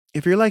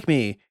If you're like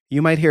me,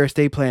 you might hear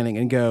estate planning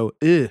and go,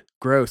 ugh,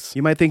 gross.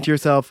 You might think to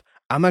yourself,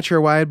 I'm not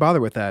sure why I'd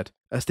bother with that.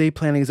 Estate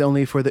planning is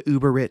only for the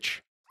uber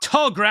rich.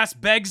 Tallgrass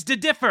begs to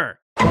differ.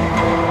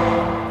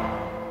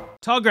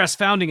 Tallgrass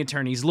founding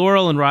attorneys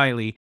Laurel and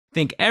Riley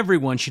think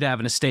everyone should have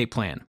an estate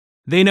plan.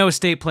 They know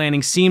estate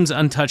planning seems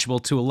untouchable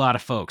to a lot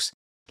of folks,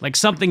 like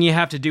something you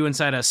have to do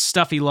inside a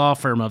stuffy law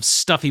firm of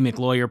Stuffy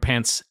McLawyer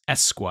Pants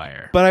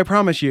Esquire. But I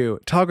promise you,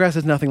 Tallgrass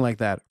is nothing like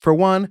that. For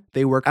one,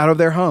 they work out of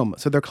their home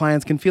so their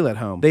clients can feel at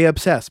home. They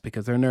obsess,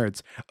 because they're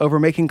nerds, over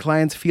making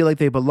clients feel like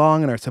they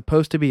belong and are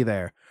supposed to be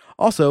there.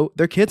 Also,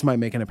 their kids might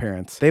make an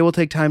appearance. They will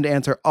take time to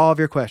answer all of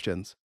your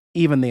questions,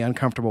 even the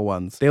uncomfortable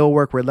ones. They will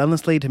work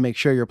relentlessly to make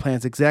sure your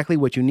plan's exactly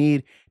what you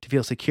need to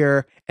feel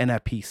secure and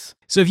at peace.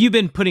 So if you've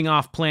been putting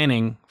off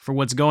planning for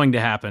what's going to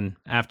happen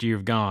after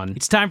you've gone,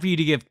 it's time for you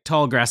to give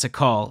Tallgrass a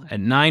call at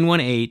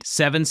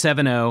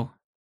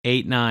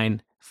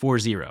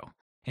 918-770-8940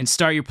 and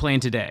start your plan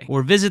today.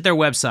 Or visit their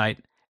website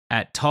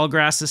at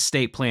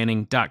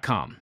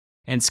tallgrassesstateplanning.com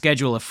and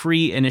schedule a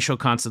free initial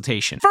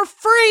consultation for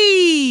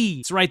free.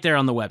 It's right there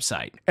on the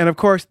website. And of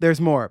course,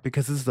 there's more,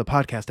 because this is a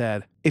podcast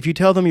ad. If you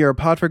tell them you're a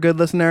Pod for Good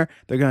listener,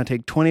 they're going to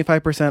take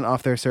 25%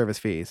 off their service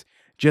fees.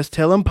 Just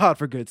tell them Pod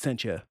for Good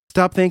sent you.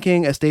 Stop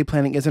thinking estate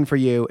planning isn't for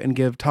you and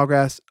give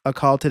Tallgrass a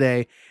call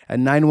today at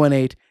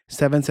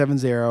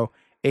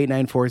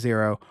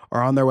 918-770-8940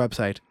 or on their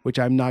website, which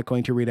I'm not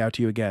going to read out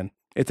to you again.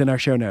 It's in our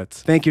show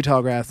notes. Thank you,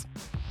 Tallgrass.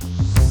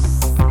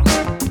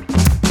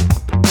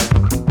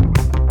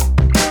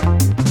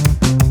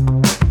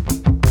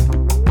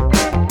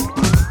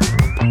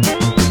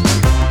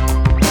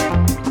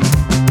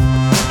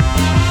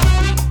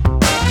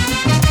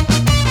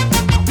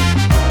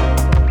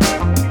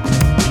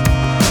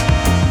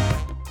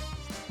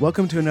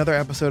 Welcome to another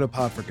episode of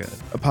Pod for Good,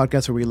 a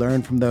podcast where we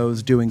learn from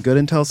those doing good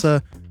in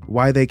Tulsa,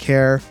 why they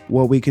care,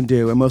 what we can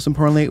do, and most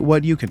importantly,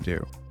 what you can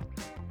do.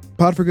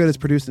 Pod for Good is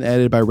produced and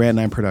edited by Rant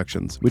 9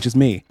 Productions, which is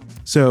me.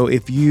 So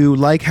if you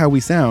like how we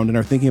sound and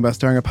are thinking about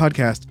starting a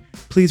podcast,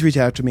 please reach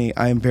out to me.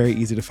 I am very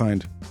easy to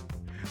find.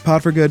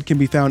 Pod for Good can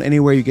be found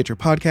anywhere you get your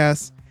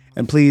podcasts.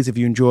 And please, if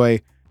you enjoy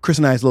Chris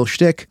and I's little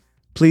shtick,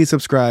 please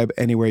subscribe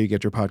anywhere you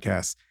get your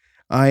podcasts.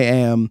 I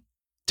am,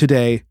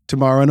 today,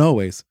 tomorrow, and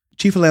always,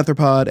 Chief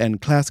Philanthropod and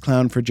Class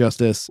Clown for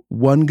Justice,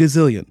 1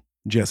 gazillion,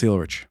 Jesse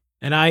Ulrich.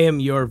 And I am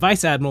your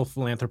Vice Admiral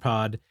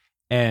Philanthropod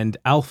and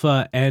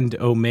Alpha and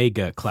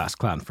Omega Class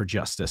Clown for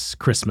Justice,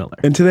 Chris Miller.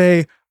 And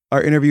today,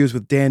 our interview is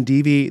with Dan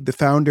Deevey, the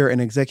founder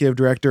and executive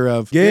director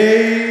of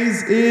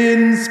Gays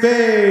in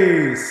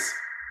Space.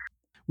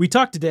 We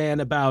talked to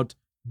Dan about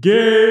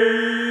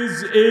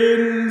Gays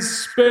in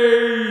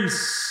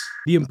Space,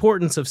 the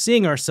importance of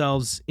seeing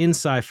ourselves in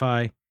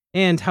sci-fi,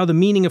 and how the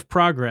meaning of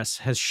progress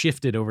has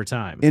shifted over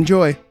time.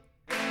 Enjoy.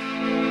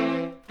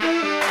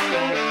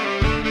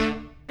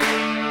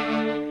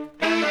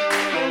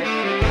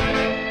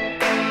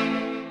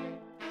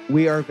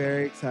 We are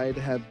very excited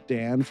to have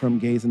Dan from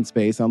Gays in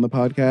Space on the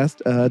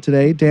podcast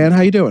today. Dan,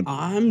 how you doing?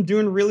 I'm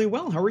doing really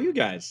well. How are you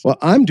guys? Well,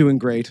 I'm doing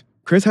great.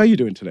 Chris, how are you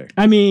doing today?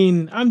 I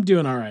mean, I'm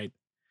doing all right.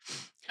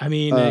 I'm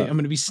going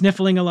to be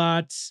sniffling a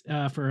lot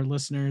for our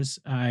listeners.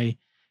 I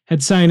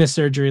had sinus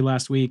surgery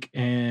last week,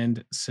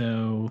 and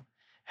so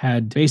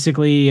had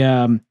basically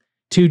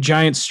 2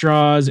 giant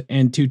straws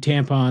and 2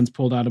 tampons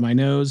pulled out of my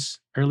nose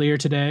earlier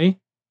today.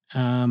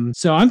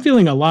 So I'm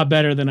feeling a lot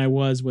better than I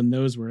was when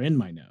those were in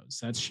my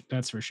nose.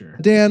 That's for sure.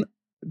 Dan,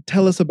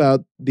 tell us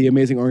about the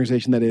amazing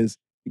organization that is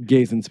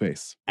Gays in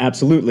Space.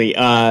 Absolutely.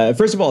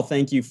 First of all,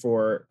 thank you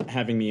for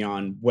having me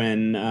on.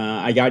 When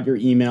I got your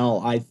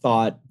email, I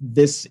thought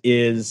this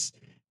is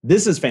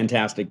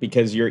fantastic,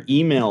 because your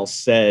email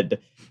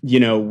said,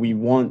 we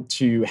want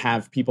to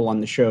have people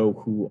on the show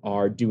who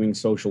are doing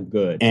social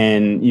good.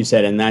 And you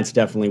said, and that's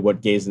definitely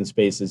what Gays in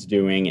Space is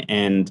doing.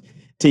 And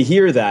to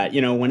hear that,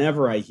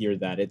 whenever I hear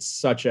that, it's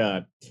such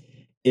it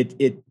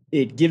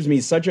gives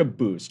me such a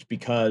boost,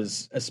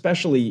 because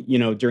especially,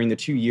 during the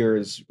 2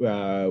 years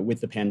with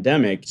the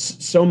pandemic,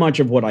 so much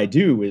of what I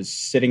do is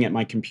sitting at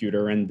my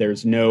computer, and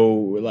there's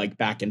no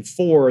back and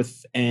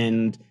forth.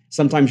 And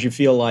sometimes you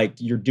feel like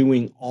you're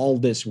doing all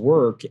this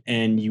work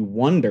and you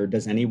wonder,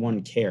 does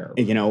anyone care?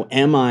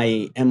 Am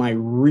I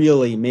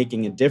really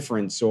making a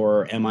difference,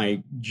 or am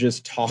I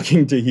just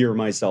talking to hear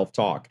myself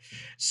talk?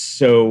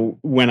 So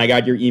when I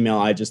got your email,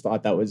 I just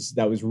thought that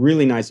was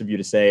really nice of you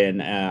to say.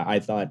 And I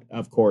thought,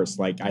 of course,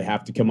 I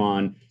have to come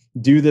on,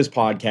 do this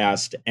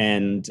podcast,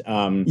 and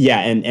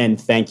and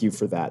thank you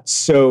for that.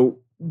 So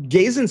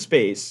Gays in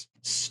Space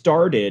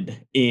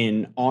started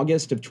in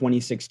August of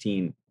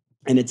 2016.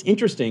 And it's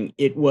interesting.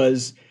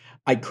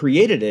 I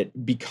created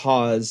it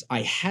because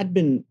I had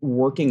been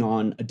working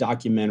on a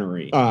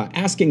documentary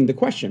asking the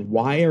question,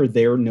 why are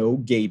there no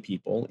gay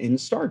people in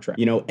Star Trek?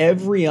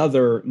 Every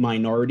other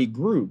minority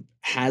group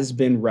has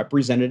been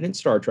represented in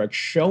Star Trek,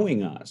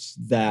 showing us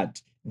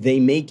that they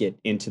make it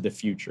into the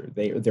future.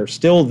 They're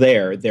still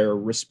there. They're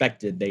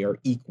respected. They are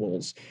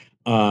equals.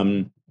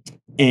 But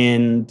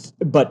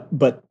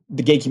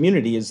the gay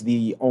community is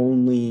the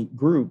only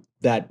group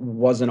that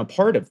wasn't a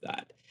part of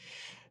that.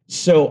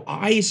 So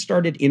I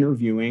started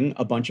interviewing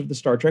a bunch of the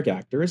Star Trek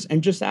actors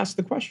and just asked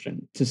the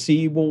question to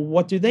see, well,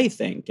 what do they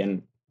think?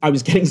 And I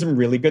was getting some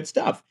really good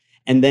stuff.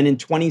 And then in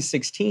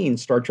 2016,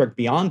 Star Trek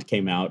Beyond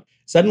came out.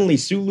 Suddenly,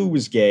 Sulu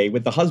was gay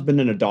with a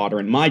husband and a daughter,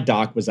 and my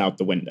doc was out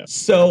the window.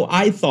 So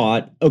I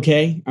thought,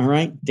 okay, all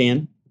right,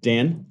 Dan,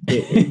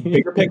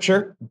 bigger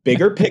picture.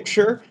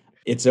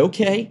 It's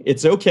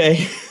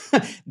okay.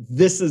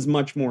 This is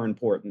much more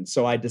important.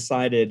 So I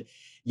decided,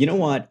 you know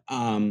what?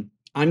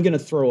 I'm going to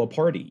throw a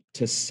party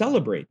to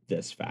celebrate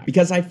this fact,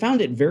 because I found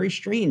it very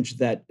strange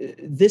that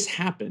this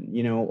happened.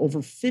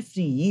 Over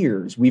 50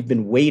 years, we've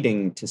been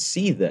waiting to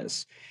see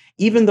this,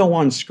 even though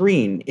on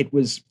screen it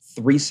was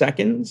 3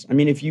 seconds. I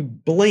mean, if you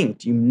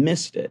blinked, you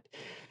missed it.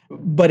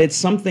 But it's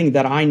something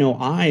that I know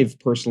I've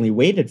personally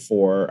waited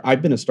for.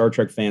 I've been a Star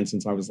Trek fan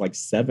since I was like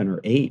 7 or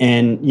 8.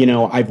 And,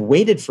 I've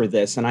waited for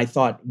this. And I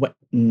thought, what?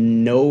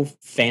 No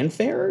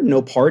fanfare?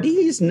 No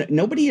parties?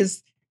 Nobody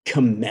is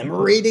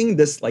commemorating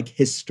this like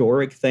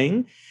historic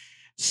thing.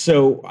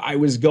 So I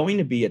was going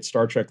to be at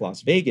Star Trek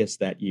Las Vegas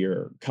that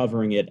year,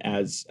 covering it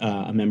as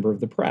a member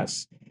of the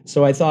press.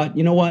 So I thought,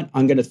 you know what?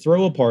 I'm going to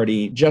throw a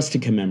party just to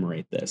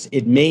commemorate this.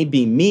 It may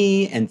be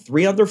me and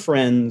 3 other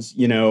friends,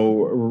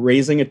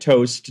 raising a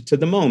toast to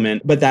the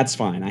moment, but that's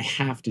fine. I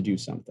have to do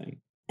something.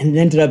 And it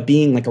ended up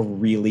being like a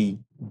really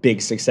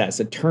big success.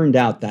 It turned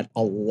out that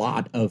a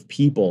lot of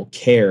people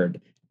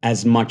cared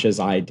as much as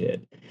I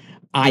did.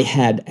 I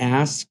had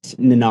asked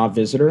Nana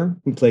Visitor,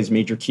 who plays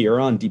Major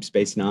Kira on Deep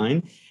Space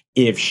Nine,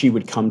 if she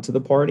would come to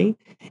the party.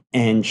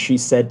 And she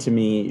said to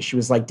me, she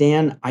was like,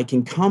 Dan, I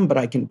can come, but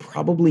I can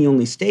probably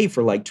only stay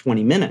for like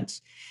 20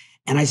 minutes.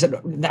 And I said,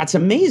 that's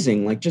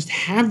amazing. Like, just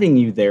having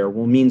you there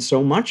will mean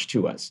so much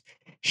to us.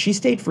 She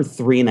stayed for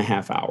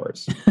 3.5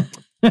 hours.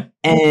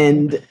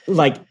 And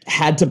like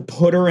had to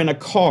put her in a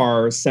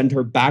car, send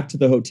her back to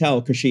the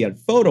hotel because she had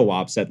photo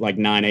ops at like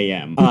 9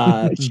 a.m.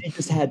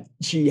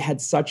 She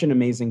had such an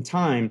amazing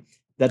time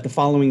that the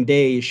following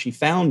day she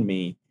found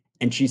me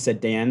and she said,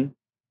 Dan,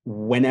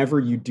 whenever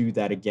you do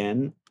that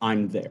again,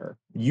 I'm there.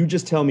 You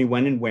just tell me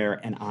when and where,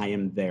 and I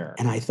am there.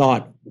 And I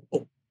thought,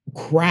 oh,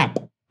 crap,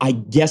 I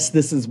guess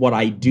this is what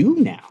I do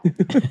now.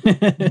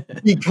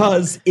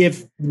 Because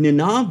if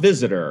Nana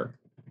Visitor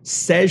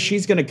says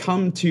she's going to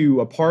come to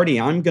a party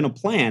I'm going to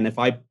plan, if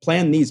I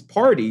plan these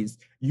parties,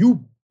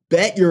 you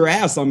bet your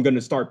ass I'm going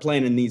to start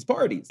planning these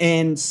parties.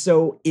 And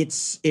so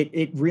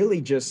it really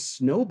just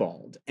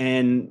snowballed.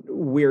 And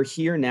we're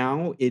here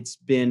now. It's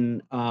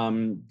been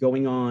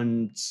going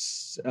on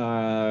 6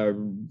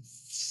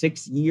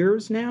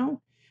 years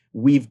now.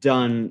 We've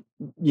done,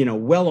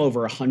 well over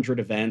 100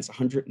 events,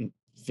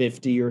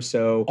 150 or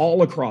so,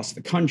 all across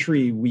the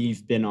country.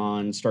 We've been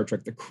on Star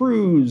Trek The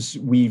Cruise.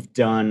 We've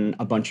done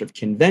a bunch of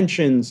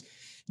conventions.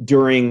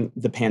 During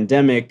the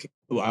pandemic,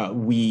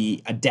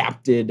 we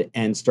adapted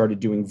and started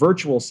doing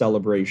virtual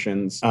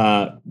celebrations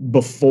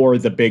before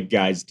the big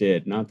guys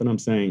did. Not that I'm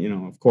saying,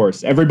 of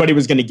course, everybody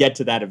was going to get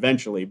to that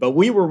eventually, but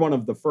we were one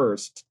of the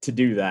first to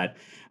do that.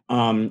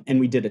 And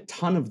we did a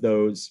ton of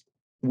those.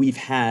 We've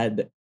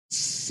had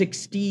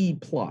 60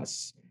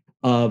 plus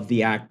of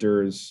the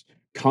actors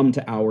come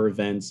to our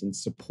events and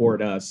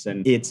support us.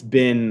 And it's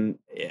been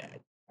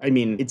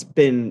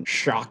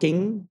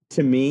shocking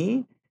to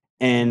me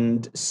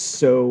and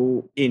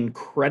so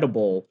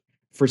incredible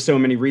for so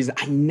many reasons.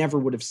 I never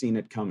would have seen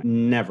it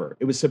coming. Never.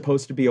 It was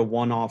supposed to be a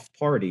one-off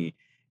party,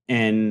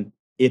 and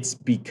it's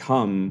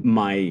become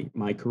my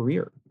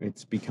career.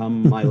 It's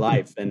become my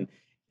life. And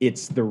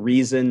it's the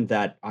reason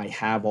that I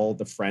have all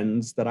the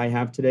friends that I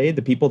have today.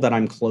 The people that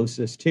I'm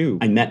closest to,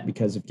 I met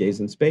because of Gays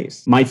in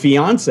Space. My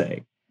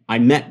fiance, I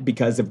met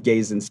because of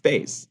Gays in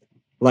Space.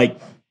 Like,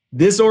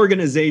 this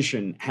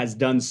organization has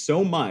done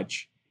so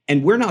much,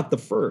 and we're not the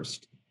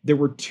first. There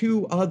were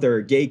 2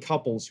 other gay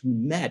couples who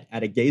met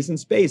at a Gays in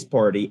Space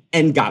party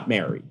and got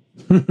married.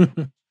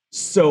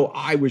 So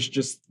I was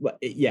just,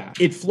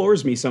 it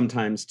floors me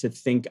sometimes to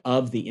think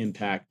of the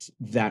impact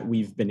that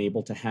we've been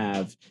able to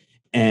have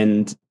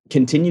and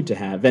continue to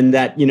have. And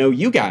that,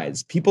 you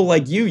guys, people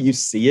like you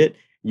see it,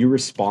 you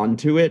respond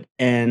to it.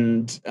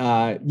 And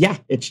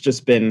it's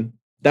just been,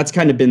 that's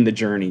kind of been the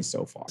journey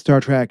so far. Star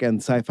Trek and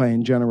sci-fi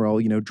in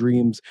general,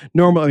 dreams,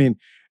 normal. I mean,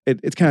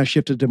 it's kind of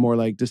shifted to more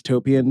like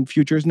dystopian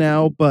futures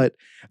now, but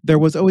there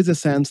was always a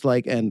sense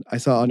like, and I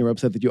saw on your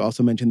website that you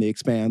also mentioned The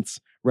Expanse,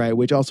 right?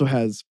 Which also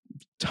has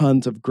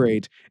tons of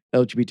great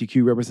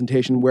LGBTQ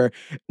representation where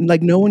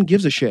like no one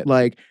gives a shit.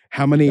 Like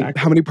how many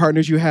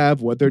partners you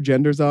have, what their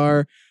genders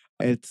are.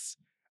 It's,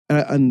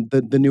 and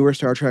the newer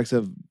Star Treks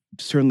have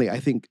certainly, I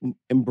think,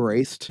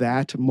 embraced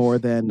that more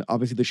than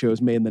obviously the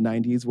shows made in the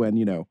 90s when,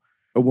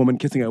 a woman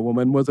kissing a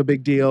woman was a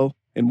big deal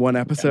in one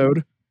episode.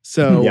 Yeah.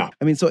 So, yeah.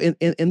 I mean, so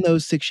in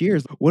those 6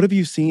 years, what have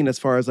you seen as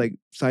far as like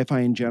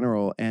sci-fi in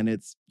general? And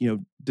it's,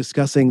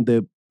 discussing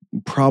the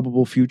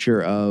probable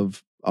future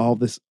of all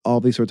these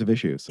sorts of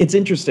issues. It's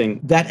interesting.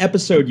 That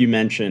episode you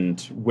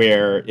mentioned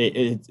where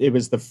it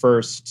was the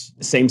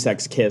first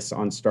same-sex kiss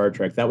on Star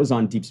Trek, that was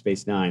on Deep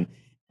Space Nine.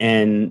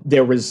 And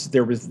there was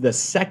the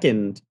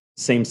second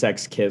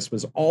same-sex kiss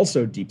was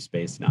also Deep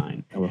Space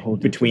Nine.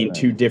 between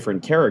two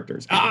different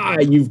characters.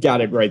 You've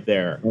got it right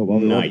there.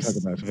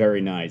 Nice.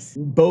 Very nice.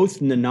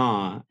 Both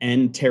Nana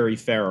and Terry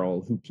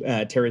Farrell,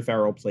 Terry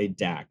Farrell played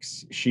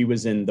Dax. She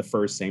was in the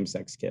first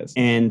Same-Sex Kiss.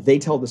 And they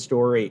tell the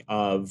story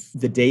of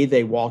the day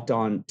they walked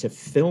on to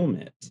film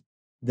it.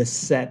 The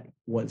set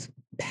was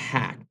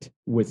packed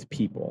with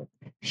people.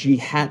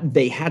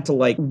 They had to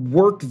like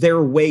work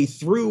their way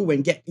through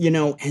and get,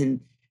 and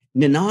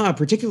Nana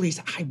particularly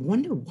said, I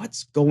wonder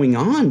what's going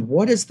on.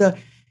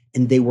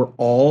 And they were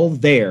all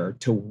there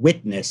to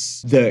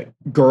witness the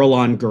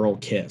girl-on-girl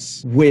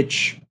kiss,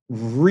 which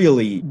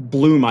really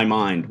blew my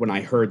mind when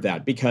I heard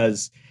that,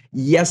 because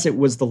yes, it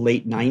was the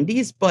late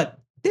 90s, but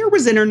there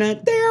was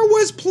internet. There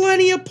was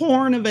plenty of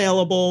porn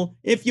available.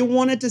 If you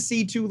wanted to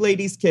see two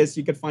ladies kiss,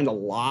 you could find a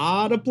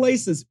lot of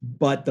places.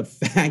 But the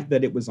fact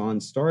that it was on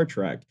Star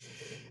Trek,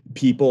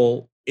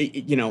 people,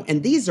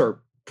 and these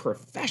are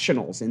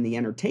professionals in the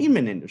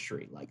entertainment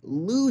industry, like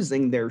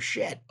losing their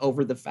shit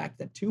over the fact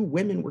that two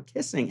women were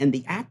kissing. And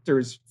the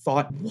actors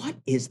thought, what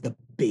is the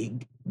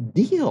big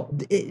deal?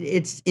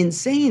 It's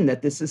insane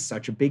that this is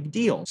such a big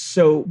deal.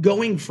 So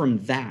going from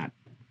that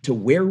to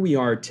where we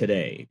are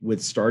today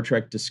with Star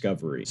Trek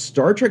Discovery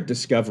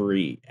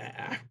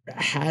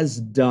has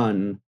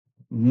done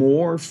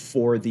more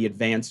for the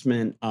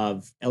advancement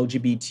of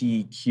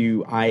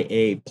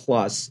LGBTQIA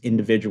plus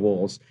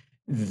individuals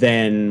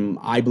than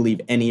I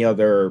believe any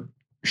other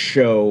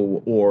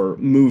show or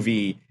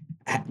movie,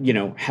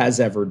 has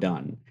ever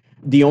done.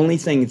 The only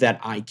thing that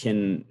I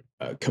can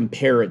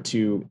compare it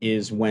to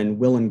is when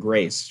Will and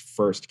Grace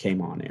first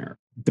came on air.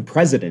 The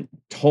president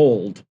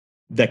told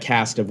the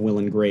cast of Will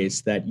and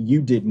Grace that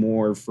you did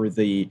more for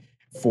the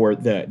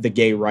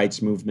gay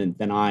rights movement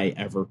than I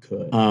ever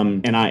could.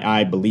 And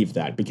I believe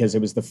that, because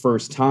it was the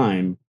first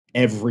time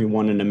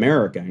everyone in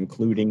America,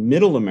 including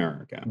middle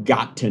America,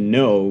 got to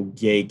know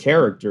gay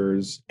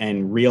characters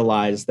and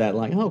realized that,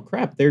 like, oh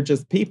crap, they're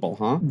just people,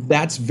 huh?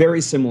 That's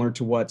very similar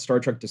to what Star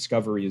Trek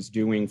Discovery is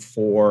doing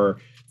for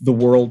the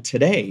world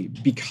today,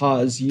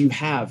 because you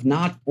have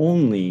not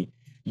only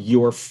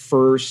your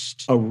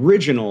first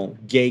original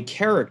gay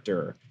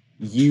character,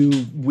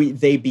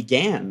 they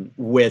began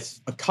with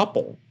a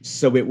couple.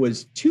 So it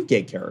was two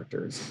gay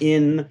characters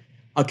in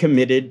a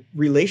committed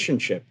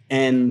relationship,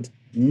 and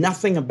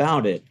nothing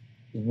about it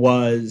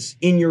was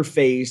in your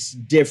face,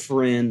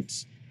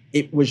 different.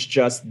 It was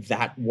just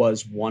that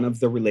was one of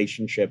the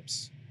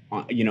relationships,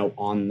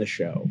 on the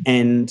show.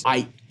 And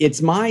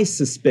it's my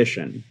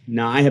suspicion.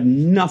 Now, I have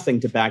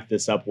nothing to back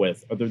this up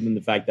with other than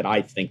the fact that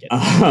I think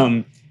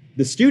it.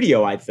 The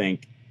studio, I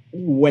think,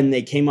 when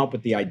they came up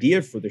with the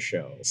idea for the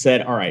show,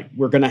 said, all right,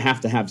 we're going to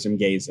have some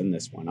gays in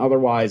this one.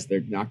 Otherwise,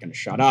 they're not going to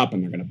shut up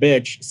and they're going to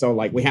bitch. So,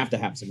 we have to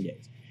have some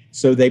gays.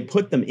 So they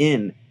put them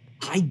in.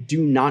 I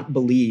do not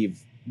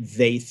believe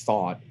they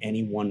thought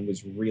anyone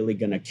was really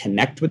going to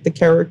connect with the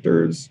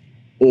characters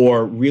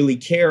or really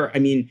care. I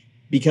mean,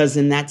 because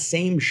in that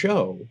same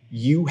show,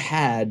 you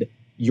had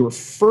your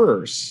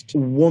first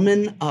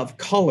woman of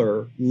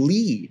color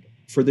lead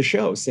for the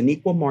show.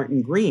 Sonequa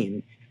Martin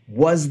Green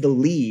was the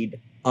lead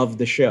of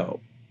the show.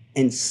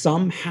 And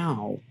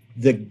somehow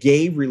the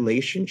gay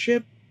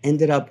relationship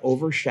ended up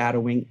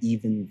overshadowing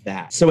even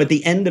that. So at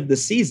the end of the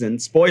season,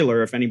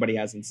 spoiler if anybody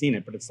hasn't seen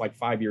it, but it's like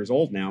 5 years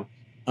old now,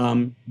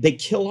 they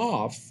kill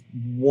off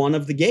one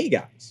of the gay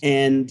guys.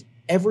 And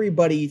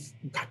everybody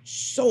got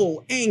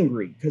so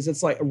angry because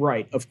it's like,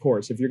 right, of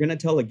course, if you're going to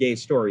tell a gay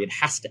story, it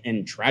has to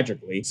end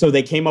tragically. So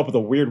they came up with a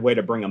weird way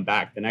to bring them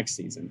back the next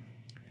season.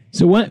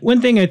 So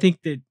one thing I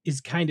think that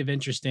is kind of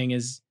interesting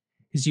is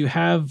you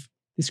have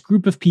this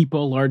group of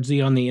people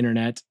largely on the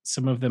internet,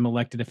 some of them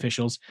elected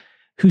officials,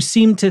 who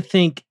seem to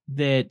think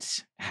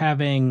that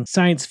having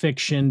science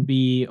fiction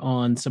be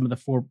on some of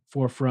the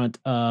forefront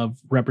of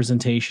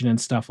representation and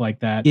stuff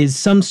like that is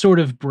some sort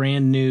of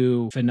brand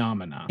new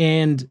phenomena.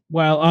 And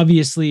while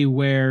obviously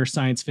where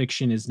science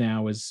fiction is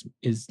now is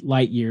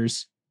light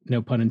years,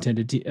 no pun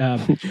intended,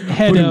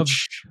 ahead of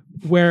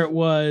where it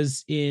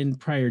was in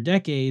prior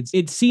decades,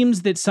 it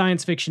seems that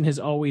science fiction has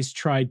always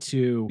tried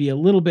to be a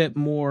little bit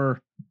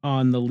more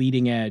on the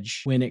leading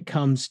edge when it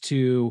comes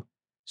to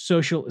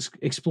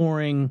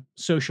exploring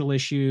social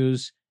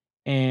issues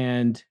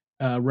and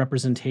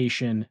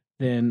representation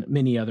than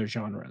many other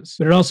genres.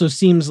 But it also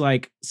seems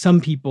like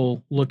some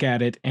people look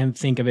at it and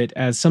think of it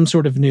as some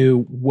sort of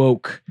new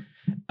woke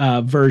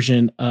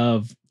version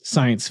of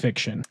science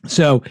fiction.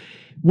 So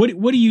what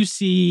do you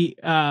see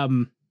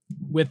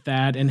with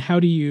that, and how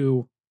do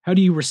you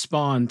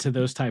respond to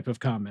those type of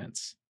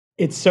comments?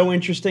 It's so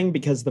interesting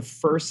because the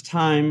first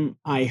time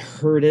I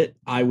heard it,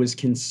 I was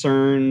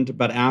concerned.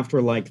 But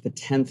after like the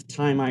 10th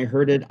time I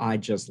heard it, I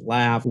just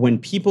laughed. When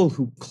people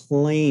who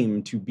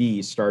claim to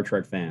be Star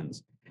Trek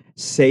fans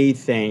say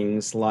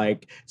things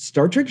like,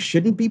 Star Trek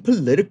shouldn't be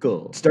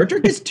political. Star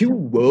Trek is too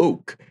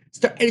woke.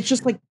 And it's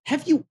just like,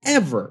 have you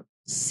ever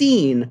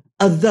seen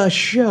the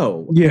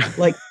show? Yeah.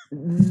 Like,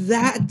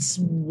 that's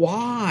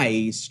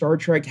why Star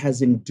Trek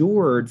has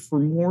endured for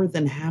more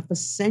than half a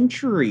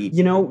century.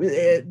 You know,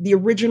 the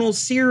original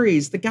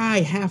series, the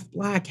guy half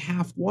black,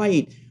 half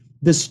white,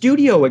 The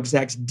studio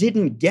execs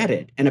didn't get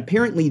it. And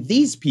apparently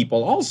these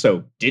people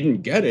also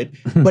didn't get it.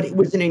 But it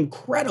was an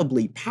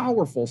incredibly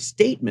powerful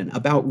statement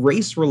about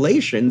race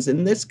relations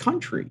in this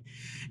country.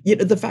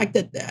 The fact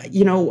that,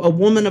 a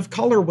woman of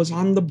color was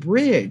on the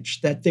bridge,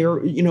 that there,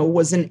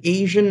 was an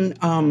Asian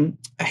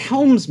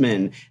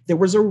helmsman, there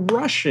was a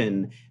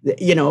Russian,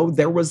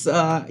 there was,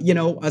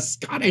 a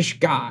Scottish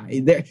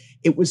guy.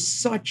 It was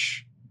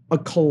such a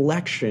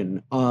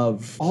collection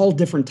of all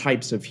different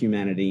types of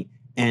humanity.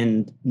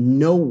 And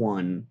no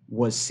one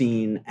was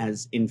seen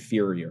as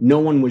inferior. No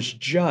one was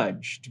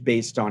judged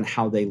based on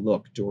how they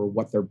looked or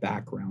what their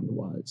background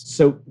was.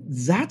 So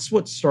that's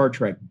what Star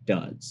Trek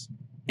does.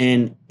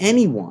 And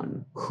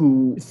anyone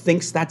who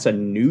thinks that's a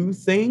new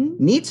thing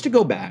needs to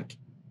go back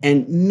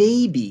and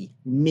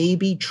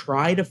maybe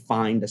try to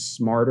find a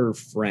smarter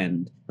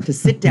friend to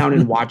sit down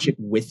and watch it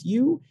with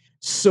you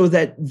so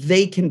that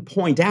they can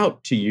point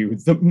out to you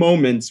the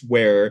moments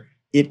where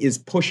it is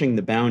pushing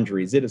the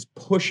boundaries. It is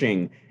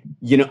pushing,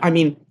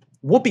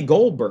 Whoopi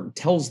Goldberg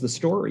tells the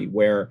story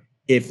where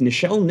if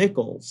Nichelle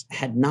Nichols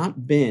had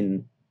not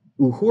been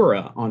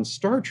Uhura on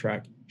Star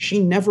Trek, she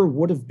never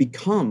would have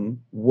become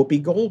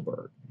Whoopi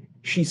Goldberg.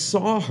 She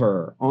saw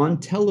her on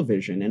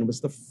television, and it was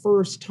the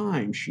first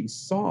time she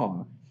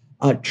saw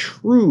a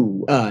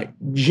true,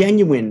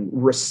 genuine,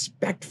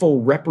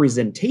 respectful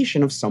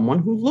representation of someone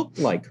who looked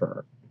like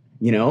her,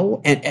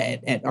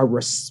 and a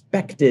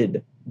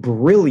respected,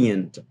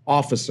 brilliant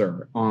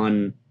officer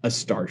on a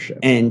starship.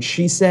 And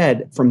she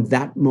said from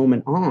that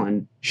moment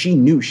on, she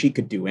knew she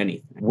could do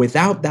anything.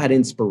 Without that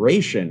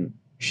inspiration,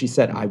 she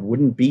said, I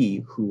wouldn't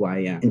be who I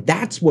am. And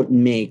that's what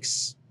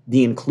makes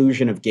the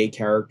inclusion of gay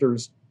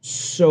characters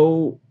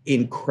so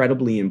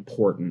incredibly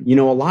important.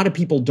 A lot of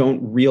people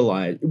don't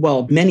realize,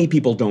 many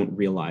people don't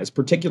realize,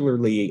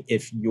 particularly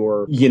if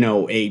you're,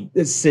 a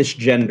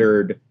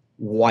cisgendered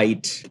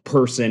white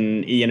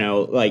person,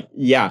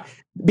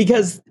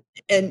 because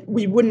and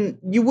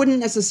you wouldn't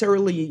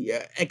necessarily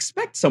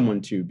expect someone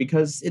to,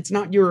 because it's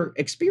not your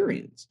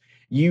experience.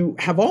 You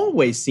have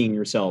always seen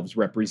yourselves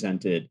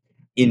represented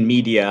in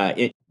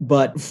media.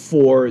 But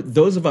for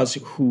those of us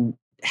who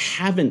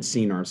haven't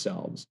seen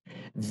ourselves,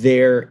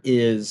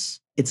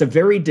 it's a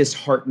very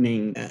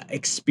disheartening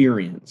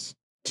experience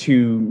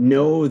to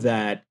know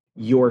that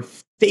your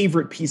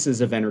favorite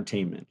pieces of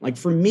entertainment, like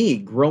for me,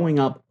 growing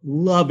up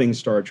loving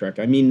Star Trek,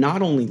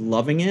 not only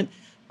loving it,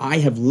 I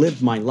have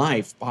lived my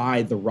life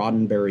by the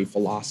Roddenberry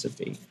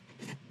philosophy.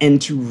 And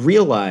to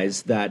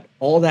realize that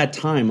all that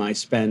time I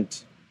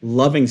spent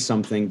loving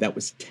something that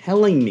was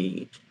telling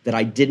me that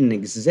I didn't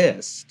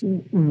exist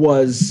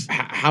was,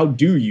 how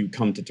do you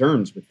come to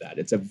terms with that?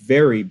 It's a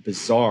very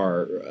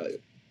bizarre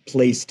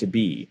place to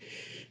be.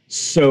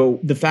 So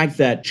the fact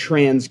that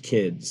trans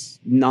kids,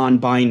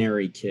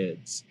 non-binary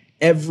kids,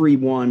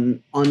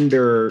 everyone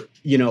under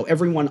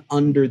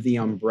the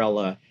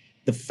umbrella,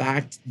 the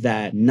fact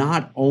that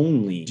not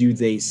only do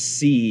they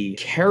see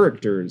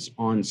characters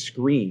on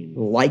screen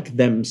like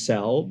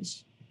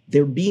themselves,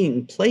 they're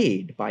being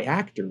played by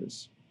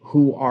actors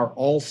who are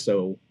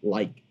also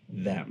like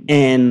them.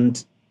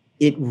 And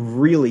it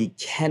really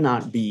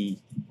cannot be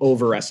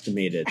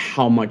overestimated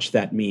how much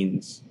that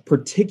means,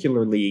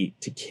 particularly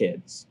to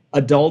kids.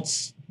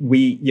 Adults,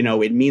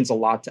 it means a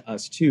lot to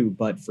us too,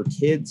 but for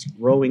kids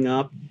growing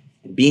up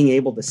and being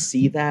able to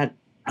see that,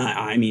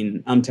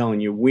 I'm telling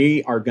you,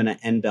 we are going to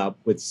end up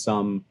with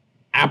some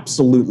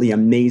absolutely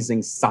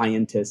amazing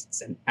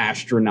scientists and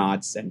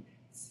astronauts and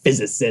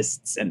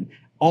physicists and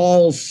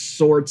all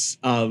sorts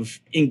of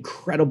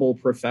incredible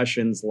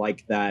professions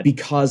like that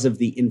because of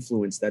the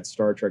influence that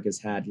Star Trek has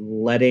had,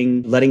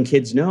 letting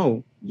kids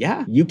know,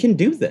 yeah, you can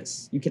do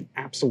this. You can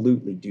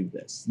absolutely do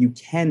this. You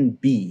can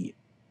be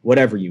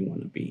whatever you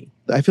want to be.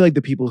 I feel like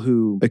the people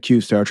who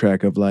accuse Star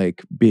Trek of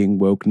being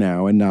woke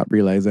now and not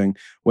realizing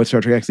what Star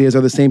Trek actually is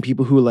are the same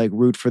people who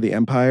root for the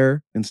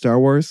Empire in Star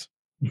Wars,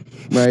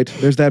 right?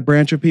 There's that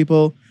branch of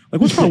people.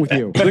 What's wrong with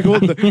you?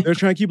 They're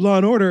trying to keep law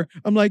and order.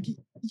 I'm like,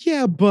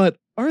 yeah, but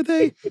are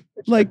they?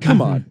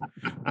 Come on.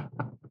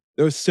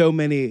 There's so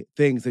many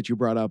things that you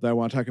brought up that I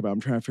want to talk about. I'm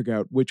trying to figure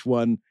out which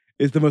one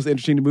is the most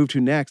interesting to move to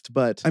next.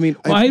 But I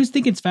always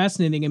think it's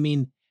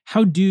fascinating.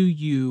 How do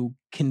you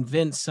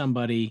convince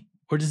somebody,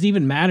 or does it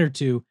even matter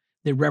to,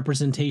 that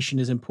representation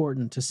is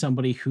important to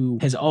somebody who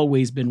has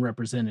always been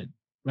represented?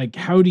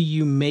 How do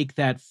you make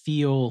that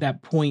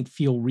point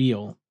feel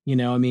real?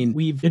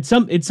 It's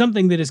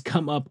something that has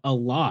come up a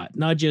lot,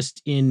 not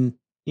just in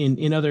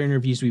other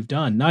interviews we've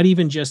done, not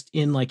even just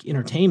in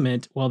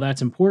entertainment, while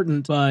that's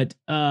important, but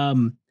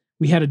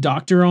we had a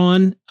doctor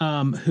on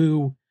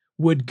who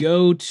would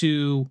go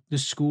to the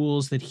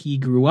schools that he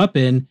grew up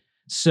in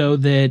so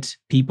that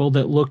people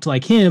that looked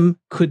like him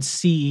could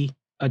see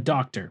a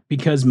doctor,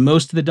 because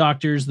most of the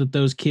doctors that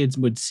those kids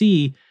would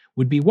see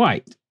would be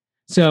white.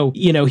 So,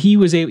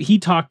 he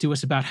talked to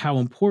us about how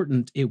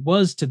important it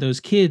was to those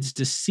kids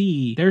to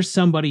see there's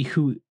somebody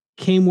who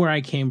came where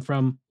I came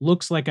from,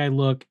 looks like I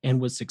look, and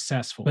was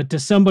successful. But to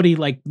somebody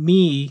like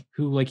me,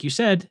 who, like you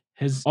said,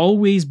 has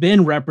always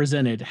been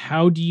represented.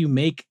 How do you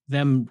make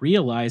them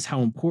realize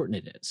how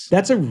important it is?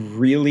 That's a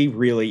really,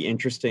 really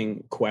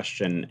interesting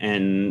question,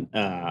 and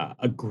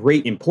a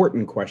great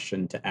important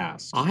question to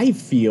ask. I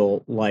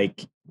feel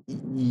like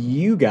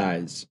you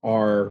guys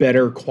are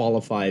better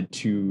qualified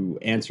to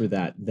answer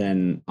that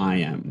than I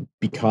am,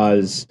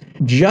 because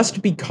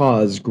just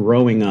because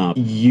growing up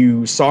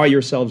you saw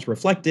yourselves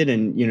reflected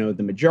in,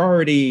 the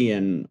majority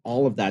and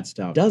all of that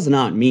stuff does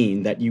not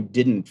mean that you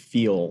didn't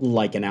feel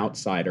like an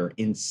outsider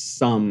in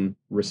some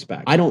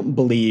respect. I don't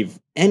believe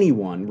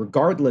anyone,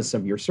 regardless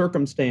of your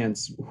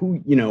circumstance,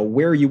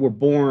 where you were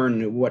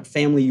born, what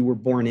family you were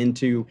born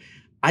into,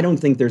 I don't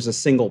think there's a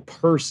single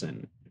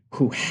person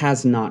who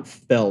has not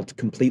felt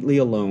completely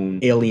alone,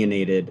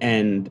 alienated,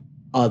 and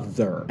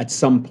other at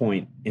some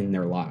point in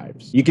their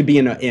lives. You could be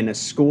in a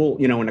school,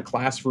 in a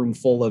classroom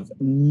full of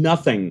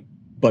nothing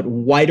but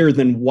whiter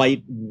than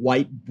white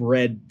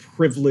bread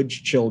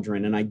privileged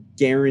children, and I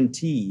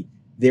guarantee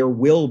there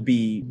will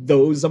be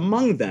those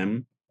among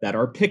them that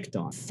are picked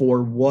on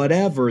for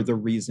whatever the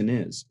reason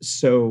is.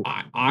 So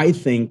I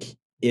think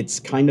it's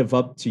kind of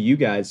up to you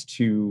guys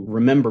to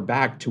remember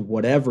back to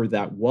whatever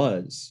that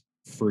was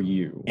for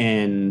you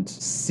and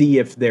see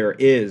if there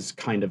is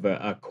kind of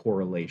a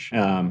correlation.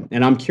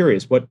 And I'm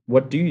curious,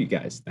 what do you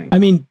guys think? I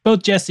mean,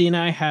 both Jesse and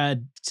I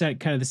had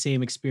kind of the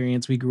same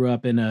experience. We grew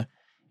up in a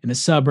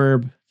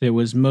suburb that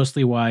was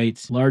mostly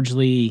white,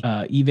 largely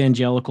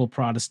evangelical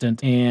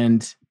Protestant,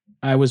 and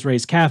I was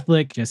raised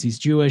Catholic. Jesse's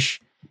Jewish,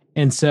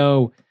 and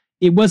so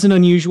it wasn't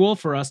unusual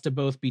for us to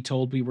both be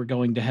told we were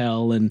going to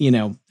hell, and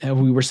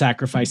we were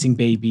sacrificing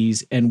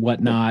babies and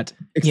whatnot,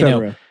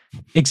 etc.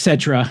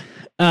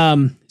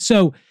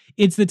 So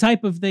it's the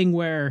type of thing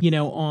where,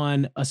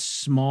 on a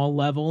small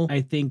level,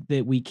 I think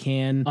that we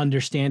can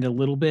understand a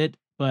little bit.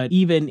 But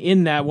even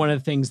in that, one of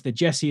the things that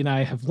Jesse and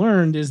I have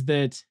learned is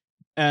that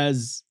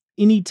as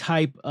any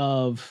type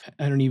of,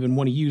 I don't even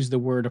want to use the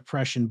word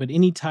oppression, but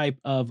any type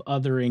of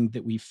othering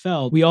that we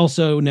felt, we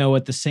also know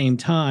at the same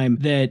time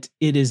that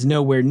it is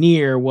nowhere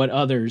near what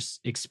others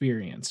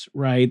experience,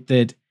 right?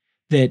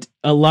 That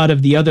a lot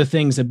of the other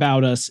things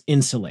about us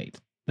insulate.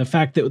 The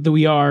fact that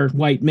we are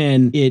white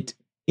men, it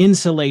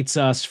insulates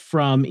us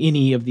from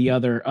any of the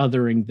other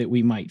othering that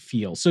we might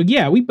feel. So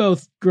yeah, we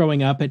both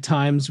growing up at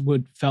times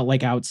felt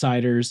like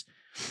outsiders,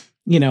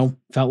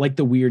 felt like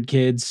the weird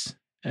kids.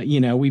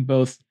 We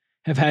both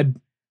have had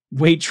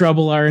weight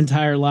trouble our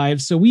entire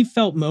lives. So we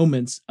felt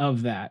moments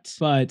of that.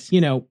 But,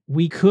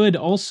 we could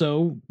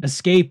also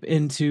escape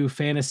into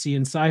fantasy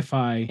and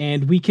sci-fi,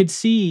 and we could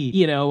see,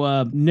 a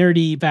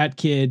nerdy fat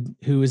kid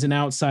who is an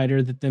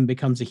outsider that then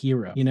becomes a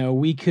hero.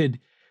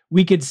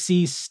 We could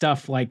see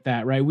stuff like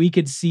that, right? We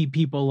could see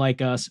people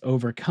like us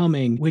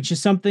overcoming, which is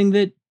something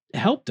that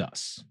helped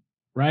us,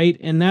 right?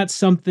 And that's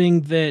something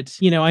that,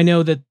 I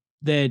know that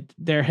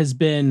there has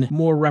been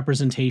more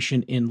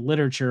representation in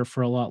literature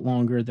for a lot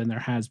longer than there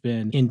has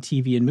been in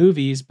TV and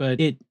movies, but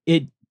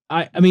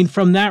I mean,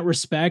 from that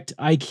respect,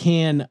 I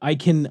can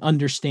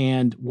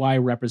understand why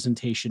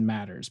representation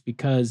matters,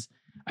 because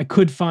I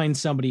could find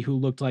somebody who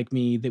looked like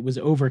me that was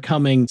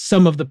overcoming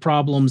some of the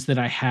problems that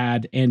I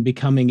had and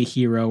becoming a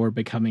hero or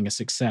becoming a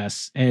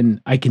success. And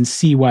I can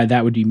see why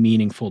that would be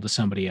meaningful to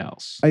somebody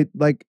else. I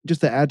like, just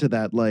to add to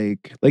that,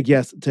 like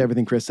yes, to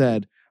everything Chris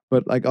said,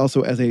 but like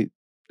also as a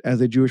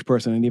Jewish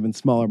person, an even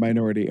smaller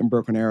minority in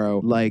Broken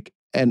Arrow, like,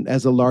 and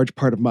as a large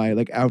part of my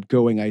like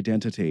outgoing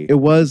identity, it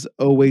was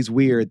always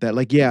weird that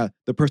like, yeah,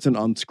 the person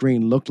on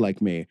screen looked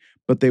like me,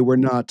 but they were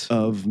not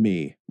of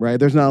me, right?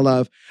 There's not a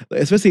lot of,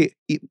 especially,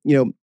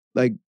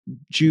 like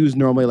Jews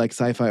normally like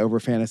sci-fi over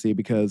fantasy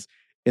because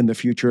in the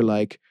future,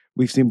 like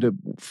we seem to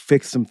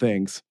fix some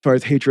things as far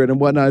as hatred and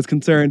whatnot is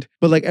concerned.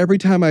 But like every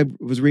time I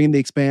was reading The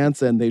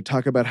Expanse and they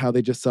talk about how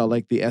they just saw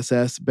like the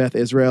SS Beth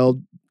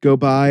Israel go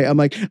by, I'm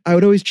like, I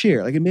would always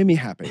cheer. Like it made me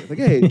happy. It's like,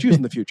 hey, Jews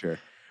in the future,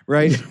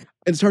 right?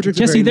 And Star Trek.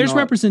 Jesse, there's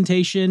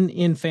representation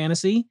in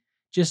fantasy.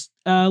 Just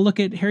look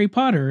at Harry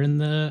Potter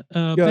and the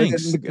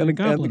things, and the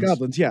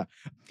goblins. Yeah.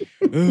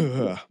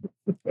 That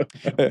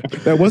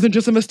wasn't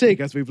just a mistake,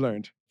 as we've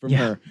learned from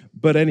her.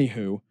 But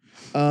anywho,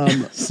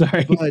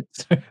 sorry.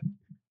 But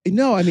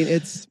no, I mean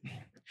it's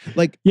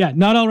like, yeah,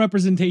 not all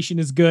representation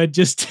is good.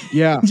 Just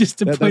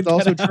to point that's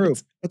also that true.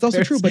 out. That's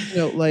also true. But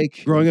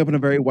like growing up in a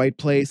very white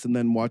place and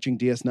then watching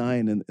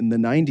DS9 in the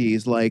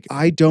 90s, like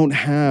I don't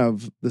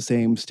have the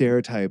same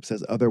stereotypes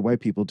as other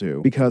white people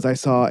do because I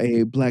saw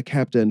a black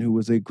captain who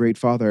was a great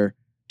father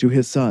to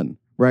his son.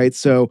 Right.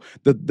 So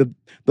the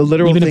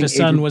literal even thing, if his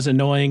son was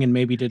annoying and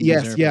maybe didn't.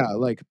 Yes. Yeah.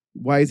 Like,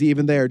 why is he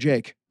even there,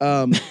 Jake?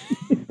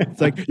 It's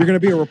like, you're going to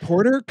be a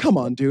reporter? Come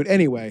on, dude.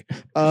 Anyway,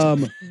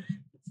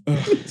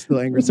 still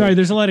angry. Sorry,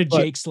 there's a lot of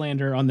Jake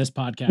slander on this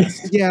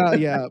podcast.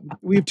 Yeah.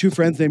 We have two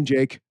friends named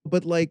Jake,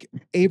 but like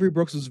Avery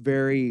Brooks was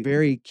very,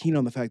 very keen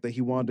on the fact that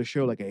he wanted to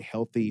show like a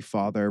healthy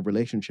father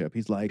relationship.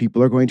 He's like,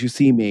 people are going to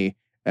see me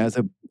as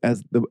a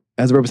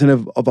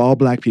representative of all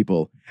black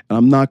people, and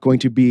I'm not going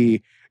to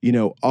be,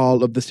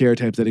 all of the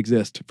stereotypes that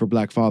exist for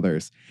black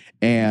fathers.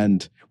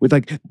 And with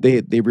like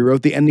they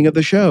rewrote the ending of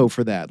the show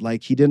for that.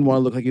 Like he didn't want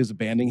to look like he was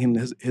abandoning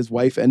his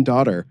wife and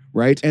daughter,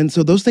 right? And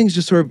so those things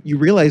just sort of, you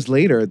realize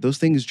later, those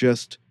things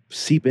just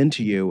seep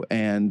into you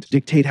and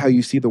dictate how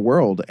you see the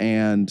world.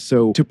 And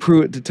so to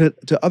prove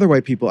to other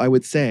white people, I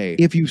would say,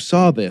 if you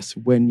saw this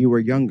when you were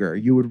younger,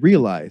 you would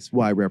realize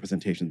why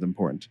representation is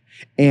important.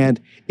 And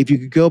if you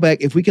could go back,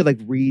 if we could like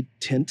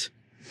retint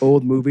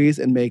old movies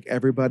and make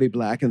everybody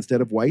black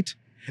instead of white,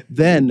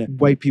 then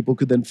white people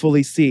could then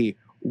fully see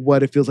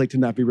what it feels like to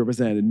not be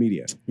represented in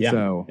media. Yeah,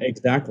 so,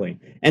 exactly.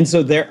 And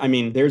so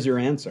there's your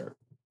answer.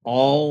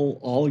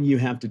 All you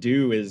have to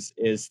do is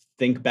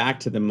think back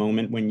to the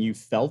moment when you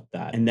felt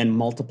that, and then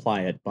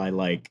multiply it by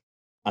like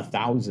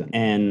 1,000.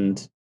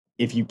 And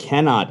if you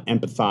cannot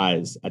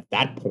empathize at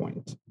that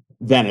point,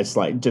 then it's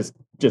like just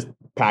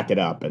pack it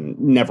up and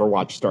never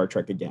watch Star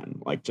Trek again.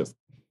 Like just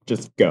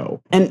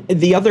go. And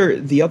the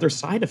other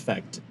side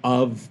effect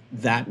of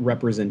that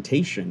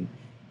representation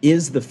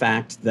is the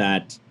fact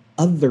that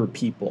other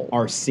people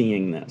are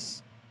seeing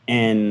this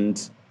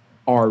and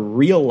are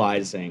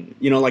realizing,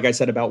 like I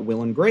said about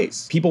Will and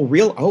Grace, people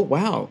oh,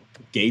 wow,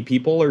 gay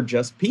people are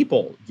just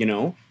people,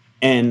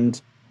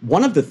 And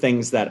one of the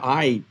things that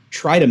I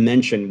try to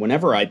mention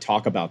whenever I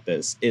talk about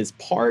this is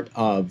part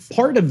of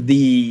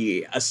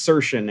the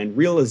assertion and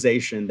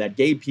realization that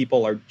gay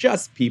people are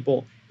just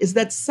people is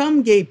that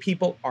some gay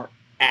people are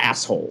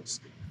assholes.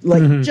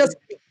 Like just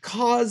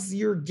because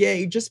you're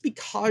gay, just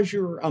because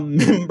you're a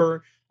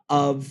member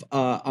of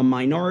a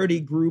minority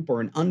group or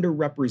an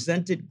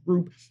underrepresented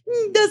group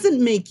doesn't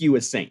make you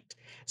a saint.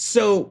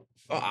 So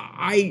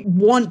I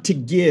want to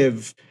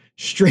give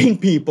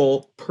straight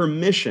people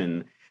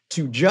permission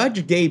to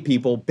judge gay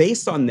people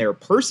based on their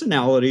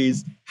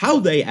personalities, how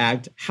they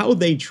act, how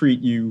they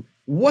treat you,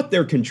 what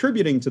they're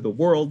contributing to the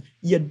world.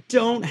 You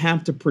don't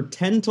have to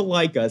pretend to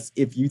like us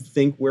if you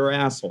think we're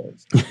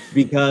assholes,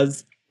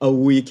 because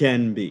we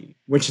can be,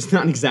 which is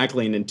not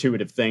exactly an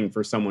intuitive thing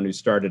for someone who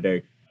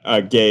started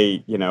a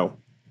gay,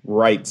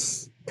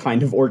 rights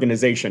kind of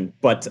organization.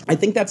 But I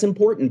think that's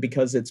important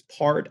because it's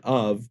part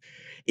of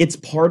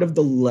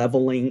the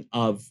leveling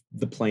of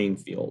the playing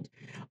field.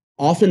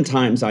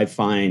 Oftentimes I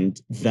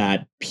find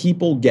that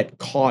people get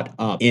caught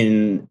up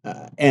in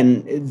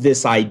and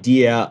this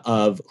idea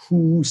of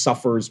who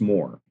suffers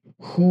more,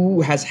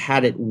 who has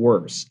had it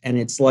worse. And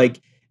it's like,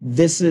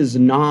 this is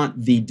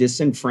not the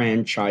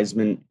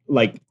disenfranchisement,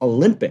 like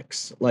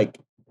Olympics. Like,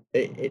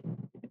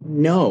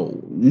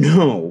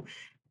 no.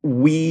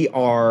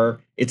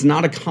 It's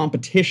not a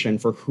competition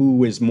for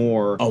who is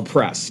more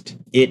oppressed.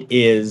 It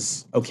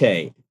is,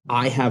 okay,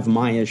 I have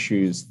my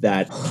issues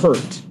that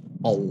hurt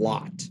a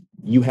lot.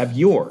 You have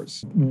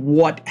yours.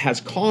 What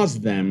has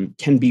caused them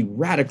can be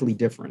radically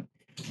different,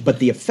 but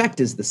the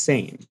effect is the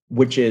same,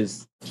 which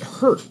is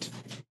hurt.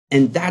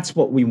 And that's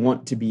what we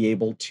want to be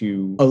able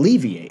to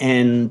alleviate.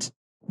 And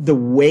the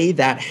way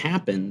that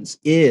happens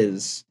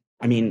is,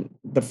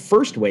 the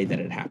first way that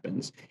it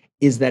happens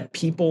is that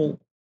people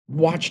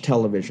watch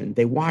television,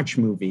 they watch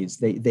movies,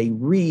 they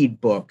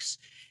read books.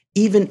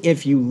 Even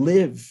if you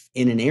live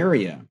in an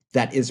area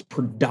that is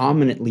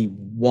predominantly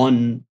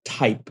one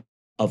type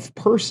of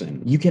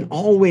person, you can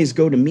always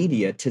go to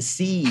media to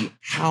see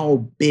how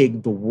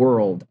big the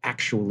world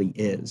actually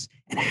is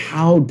and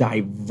how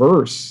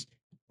diverse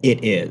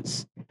it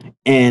is.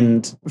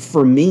 And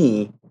for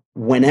me,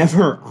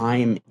 whenever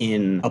I'm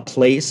in a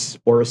place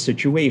or a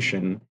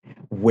situation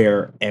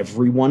where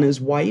everyone is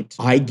white,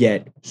 I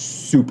get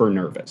super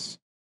nervous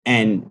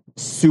and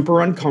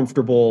super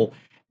uncomfortable.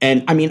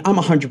 And I'm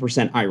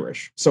 100%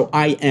 Irish. So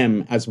I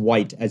am as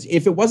white as,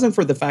 if it wasn't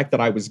for the fact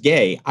that I was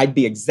gay, I'd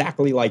be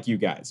exactly like you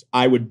guys.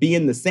 I would be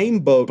in the same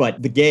boat,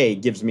 but the gay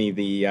gives me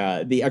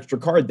the extra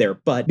card there.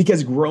 But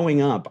because growing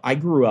up, I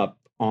grew up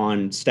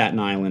on Staten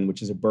Island,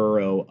 which is a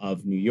borough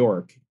of New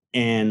York.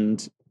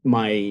 And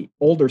my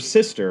older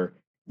sister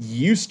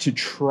used to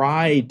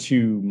try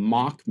to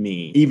mock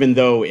me, even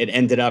though it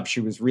ended up she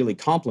was really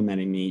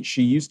complimenting me.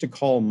 She used to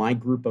call my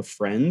group of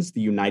friends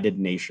the United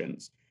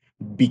Nations,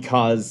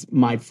 because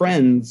my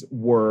friends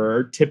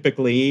were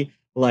typically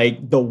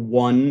like the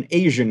one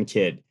Asian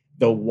kid,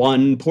 the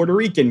one Puerto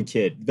Rican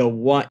kid,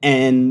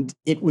 and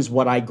it was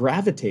what I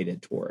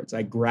gravitated towards.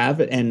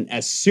 And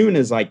as soon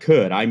as I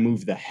could, I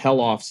moved the hell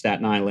off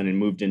Staten Island and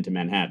moved into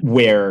Manhattan,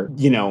 where,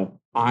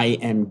 I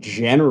am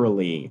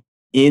generally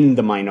in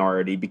the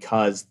minority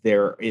because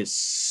there is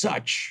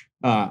such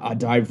a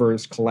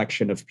diverse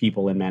collection of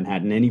people in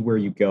Manhattan anywhere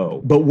you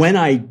go. But when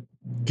I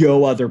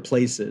go other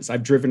places,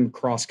 I've driven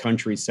cross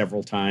country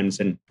several times,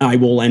 and I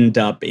will end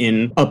up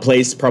in a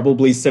place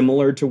probably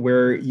similar to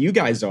where you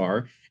guys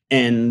are.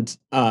 And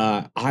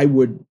I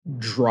would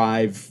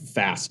drive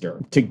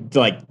faster to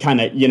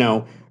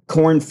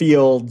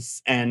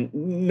cornfields, and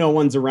no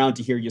one's around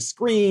to hear you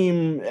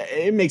scream.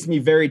 It makes me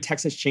very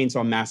Texas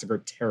Chainsaw Massacre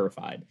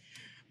terrified.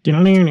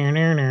 Yeah,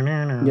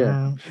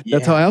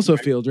 that's how I also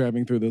feel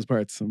driving through those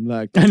parts. I'm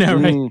like, I know,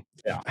 right?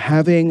 Yeah.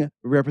 Having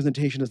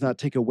representation does not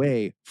take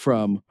away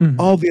from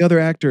all the other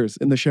actors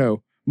in the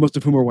show, most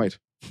of whom are white.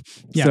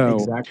 Yeah, so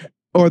exactly.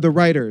 or the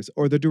writers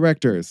or the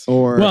directors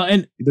or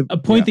a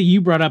point that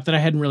you brought up that I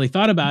hadn't really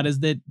thought about is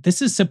that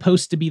this is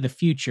supposed to be the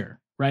future,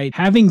 right?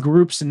 Having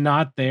groups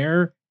not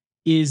there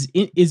is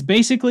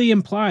basically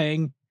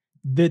implying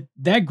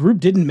that group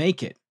didn't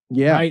make it.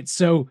 Yeah. Right.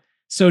 So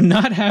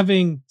not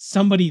having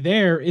somebody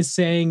there is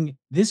saying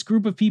this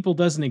group of people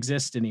doesn't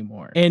exist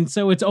anymore. And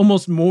so it's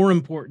almost more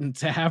important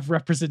to have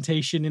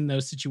representation in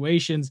those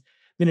situations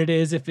than it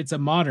is if it's a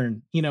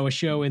modern, a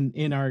show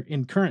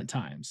in current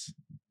times.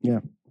 Yeah.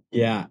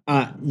 Yeah.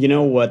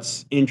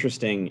 What's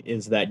interesting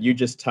is that you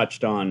just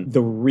touched on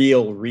the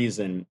real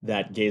reason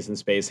that Gays in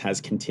Space has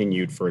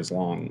continued for as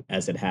long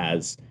as it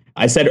has.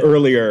 I said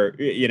earlier,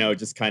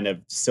 just kind of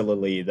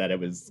sillily that it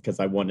was because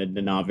I wanted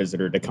the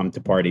non-visitor to come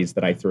to parties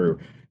that I threw.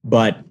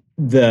 But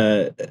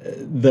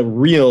the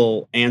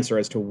real answer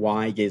as to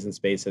why Gays in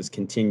Space has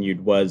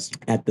continued was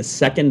at the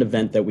second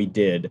event that we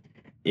did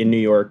in New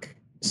York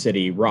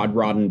City, Rod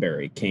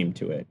Roddenberry came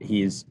to it.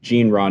 He's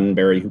Gene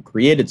Roddenberry, who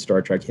created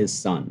Star Trek, his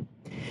son.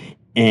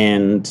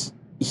 And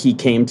he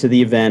came to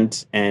the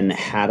event and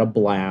had a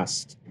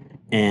blast.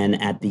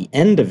 And at the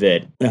end of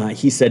it,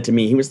 he said to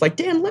me, he was like,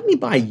 Dan, let me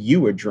buy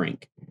you a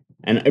drink.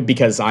 And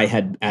because I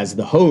had, as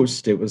the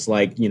host, it was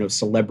like,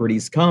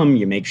 celebrities come,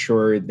 you make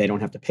sure they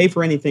don't have to pay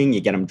for anything, you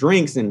get them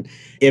drinks. And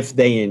if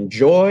they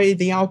enjoy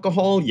the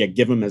alcohol, you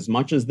give them as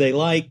much as they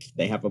like.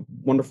 They have a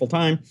wonderful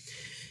time.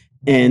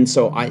 And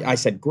so I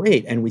said,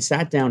 great. And we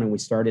sat down and we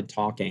started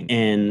talking.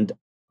 And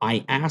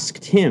I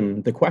asked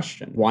him the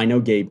question, why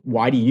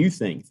do you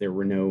think there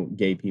were no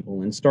gay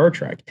people in Star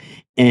Trek?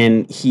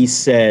 And he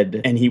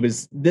said,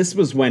 this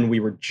was when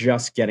we were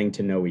just getting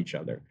to know each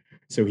other.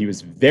 So he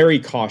was very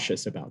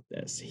cautious about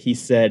this. He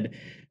said,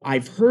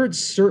 I've heard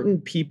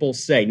certain people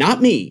say, not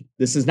me,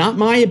 this is not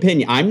my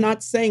opinion, I'm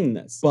not saying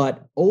this,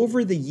 but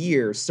over the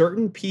years,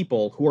 certain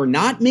people who are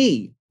not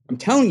me, I'm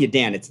telling you,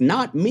 Dan, it's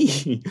not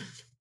me.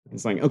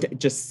 It's like, okay,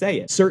 just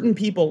say it. Certain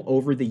people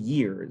over the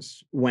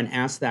years, when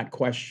asked that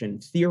question,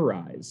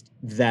 theorized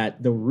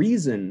that the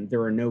reason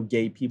there are no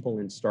gay people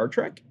in Star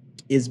Trek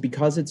is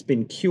because it's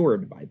been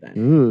cured by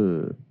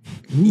then.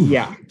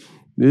 Yeah.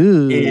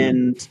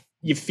 And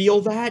you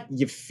feel that?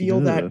 You feel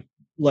that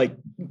like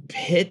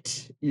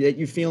pit that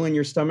you feel in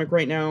your stomach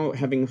right now,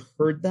 having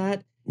heard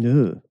that?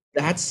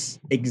 That's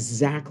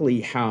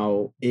exactly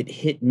how it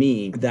hit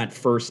me that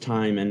first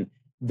time. And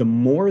the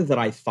more that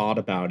I thought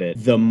about it,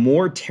 the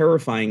more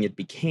terrifying it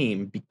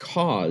became,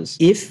 because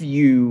if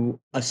you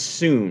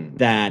assume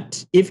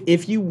that,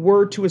 if you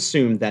were to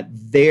assume that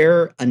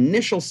their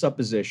initial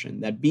supposition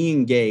that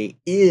being gay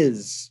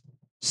is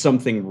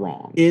something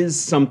wrong, is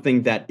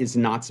something that is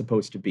not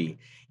supposed to be,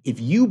 if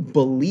you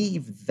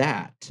believe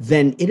that,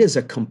 then it is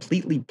a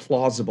completely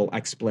plausible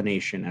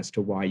explanation as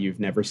to why you've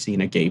never seen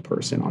a gay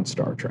person on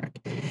Star Trek.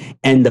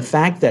 And the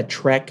fact that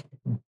Trek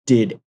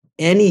did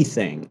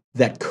anything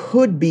that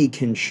could be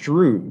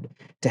construed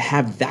to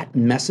have that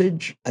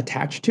message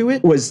attached to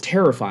it was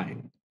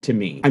terrifying to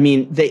me. I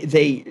mean,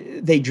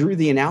 they drew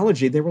the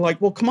analogy. They were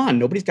like, well, come on,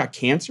 nobody's got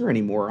cancer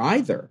anymore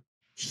either.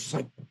 Just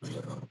like,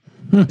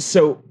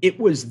 so it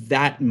was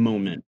that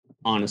moment,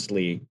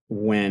 honestly,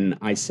 when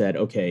I said,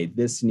 okay,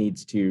 this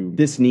needs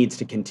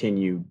to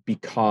continue,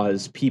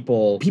 because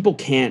people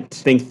can't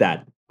think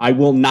that. I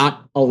will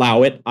not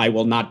allow it. I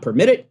will not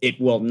permit it. It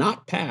will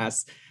not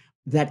pass.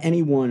 That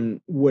anyone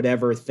would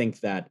ever think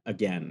that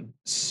again.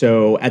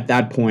 So at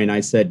that point, I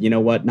said, you know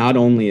what? Not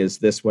only is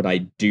this what I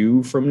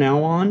do from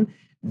now on,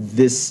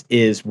 this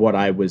is what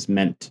I was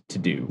meant to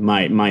do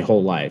my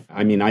whole life.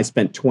 I mean, I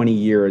spent 20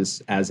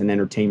 years as an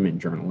entertainment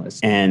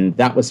journalist, and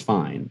that was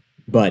fine.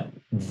 But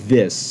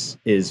this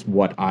is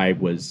what I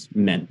was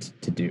meant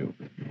to do.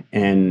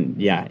 And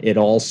yeah, it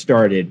all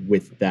started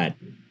with that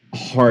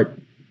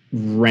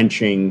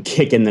heart-wrenching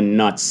kick in the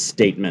nuts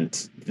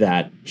statement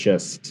that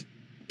just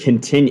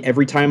continue.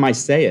 Every time I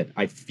say it,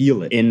 I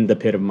feel it in the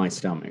pit of my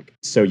stomach.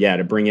 So yeah,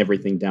 to bring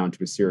everything down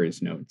to a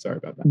serious note. Sorry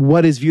about that.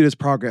 What is viewed as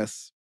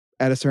progress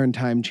at a certain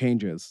time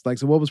changes. Like,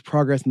 so what was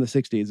progress in the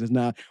 60s is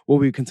not what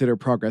we consider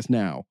progress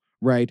now,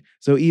 right?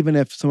 So even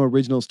if some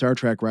original Star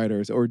Trek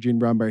writers or Gene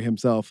Roddenberry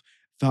himself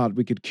thought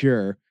we could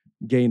cure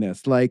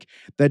gayness, like,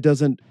 that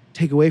doesn't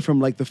take away from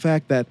like the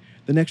fact that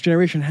The Next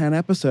Generation had an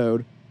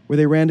episode where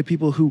they ran to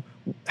people who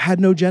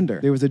had no gender.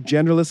 There was a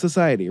genderless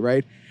society,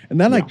 right?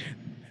 And that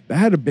that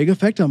had a big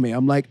effect on me.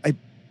 I'm like, it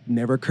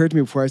never occurred to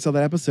me before I saw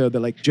that episode that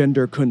like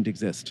gender couldn't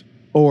exist,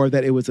 or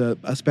that it was a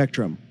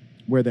spectrum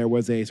where there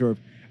was a sort of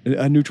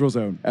a neutral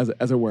zone, as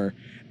it were.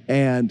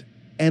 And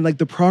like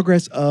the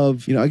progress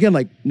of, again,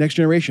 like Next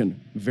Generation,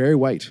 very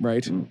white,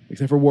 right?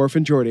 Except for Worf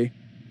and Geordi,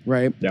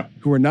 right? Yeah.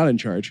 Who are not in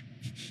charge.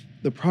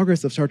 The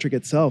progress of Star Trek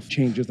itself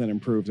changes and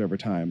improves over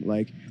time.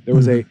 Like there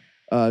was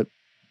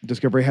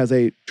Discovery has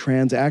a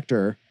trans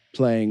actor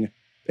playing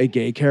a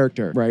gay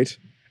character, right?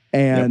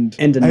 And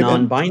a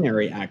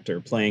non-binary actor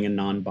playing a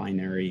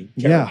non-binary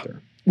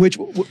character. Which,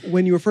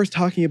 when you were first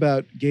talking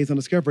about Gays on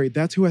Discovery,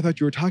 that's who I thought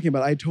you were talking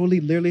about. I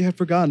totally, literally had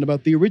forgotten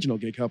about the original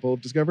gay couple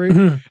of Discovery.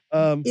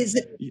 Is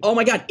it? Oh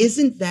my God!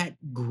 Isn't that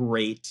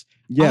great?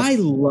 Yes. I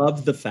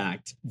love the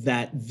fact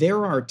that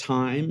there are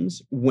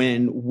times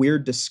when we're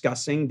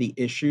discussing the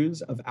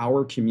issues of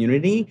our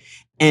community,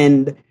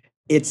 and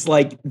it's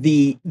like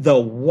the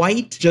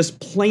white, just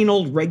plain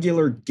old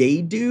regular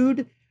gay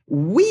dude.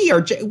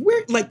 We're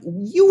like,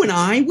 you and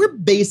I, we're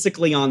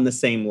basically on the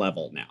same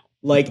level now.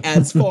 Like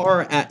as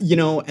far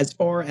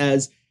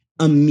as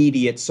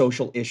immediate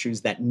social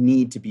issues that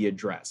need to be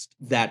addressed,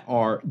 that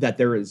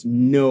there is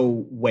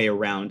no way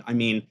around. I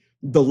mean,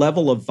 the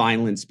level of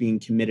violence being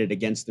committed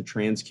against the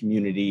trans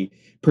community,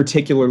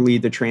 particularly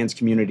the trans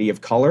community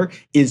of color,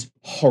 is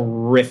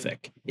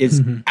horrific,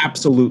 is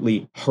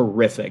absolutely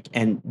horrific.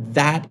 And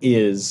that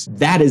is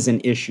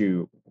an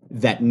issue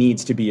that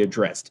needs to be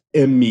addressed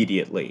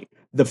immediately.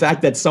 The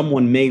fact that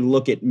someone may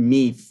look at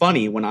me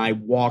funny when I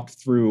walk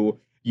through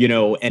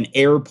an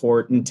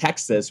airport in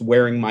Texas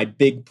wearing my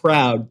big,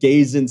 proud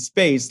Gays in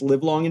Space,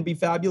 Live Long and Be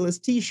Fabulous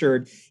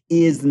t-shirt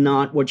is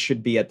not what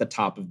should be at the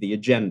top of the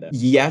agenda.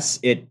 Yes,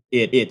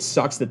 it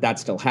sucks that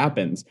still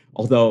happens.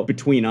 Although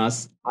between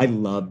us, I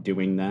love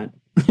doing that.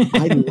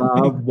 I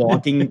love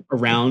walking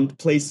around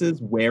places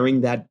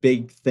wearing that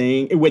big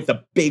thing with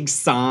a big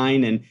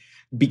sign. And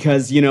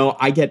because,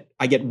 I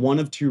get one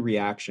of two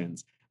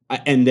reactions,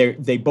 and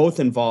they both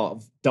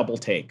involve double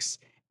takes.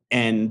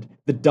 And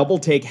the double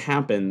take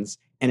happens,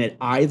 and it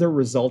either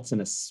results in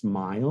a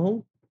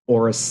smile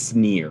or a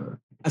sneer,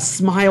 a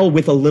smile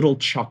with a little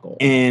chuckle.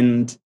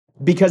 And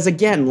because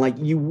again, like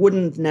you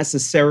wouldn't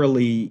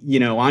necessarily,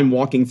 I'm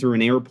walking through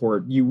an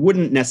airport, you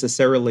wouldn't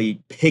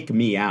necessarily pick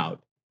me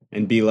out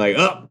and be like,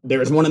 oh,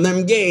 there's one of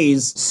them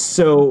gays.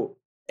 So,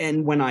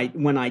 and when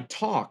I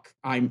talk,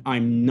 I'm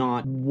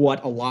not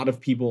what a lot of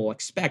people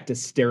expect a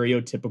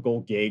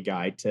stereotypical gay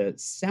guy to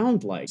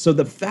sound like. So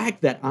the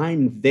fact that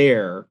I'm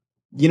there,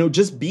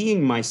 just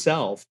being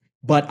myself,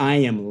 but I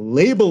am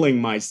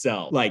labeling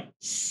myself like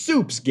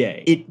Soup's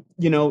gay.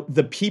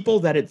 The people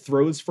that it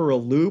throws for a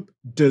loop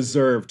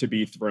deserve to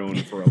be thrown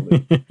for a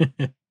loop.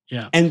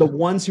 Yeah. And the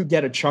ones who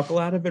get a chuckle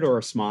out of it or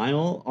a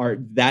smile are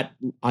that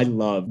I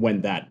love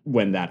when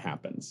that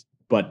happens.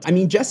 But I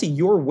mean, Jesse,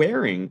 you're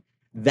wearing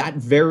that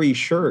very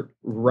shirt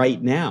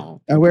right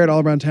now. I wear it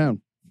all around town.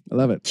 I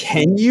love it.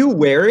 Can you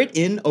wear it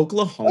in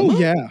Oklahoma?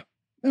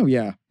 Oh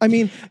yeah. I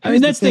mean,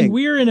 that's the thing.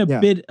 We're in a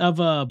bit of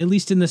a, at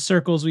least in the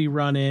circles we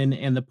run in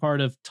and the part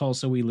of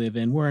Tulsa we live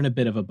in, we're in a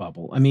bit of a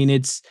bubble. I mean,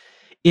 it's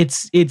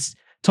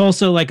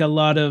Tulsa, like a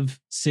lot of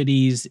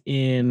cities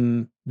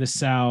in the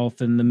South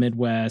and the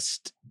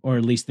Midwest, or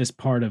at least this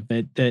part of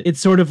it, that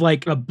it's sort of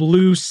like a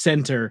blue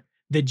center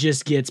that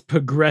just gets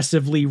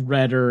progressively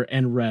redder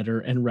and redder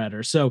and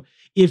redder. So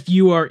if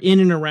you are in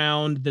and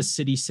around the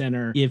city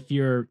center, if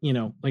you're,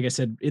 like I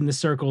said, in the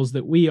circles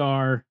that we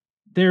are,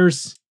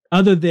 there's,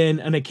 other than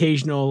an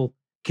occasional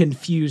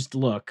confused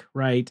look,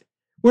 right?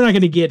 We're not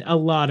going to get a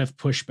lot of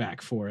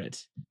pushback for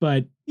it.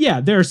 But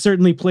yeah, there are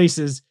certainly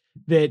places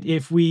that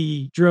if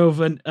we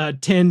drove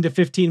 10 to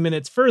 15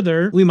 minutes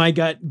further, we might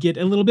get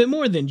a little bit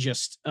more than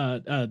just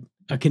a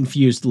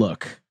confused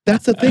look.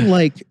 That's the thing,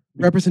 like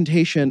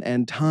representation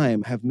and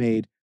time have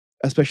made,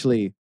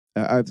 especially,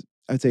 I'd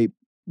say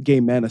gay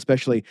men,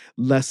 especially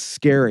less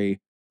scary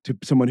to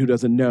someone who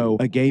doesn't know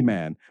a gay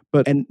man.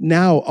 And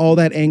now all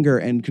that anger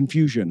and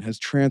confusion has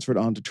transferred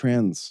onto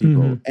trans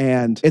people.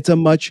 And it's a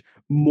much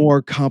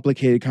more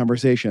complicated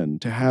conversation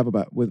to have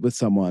about with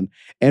someone.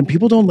 And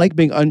people don't like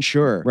being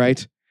unsure,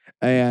 right?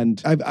 And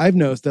I've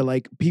noticed that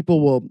like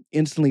people will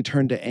instantly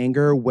turn to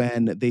anger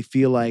when they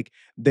feel like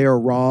they're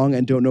wrong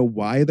and don't know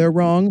why they're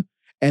wrong.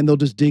 And they'll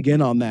just dig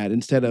in on that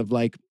instead of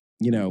like,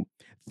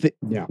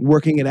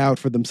 working it out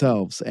for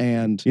themselves.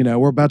 And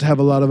we're about to have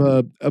a lot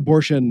of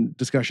abortion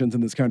discussions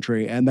in this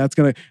country, and that's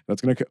gonna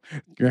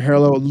hear a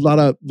lot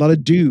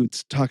of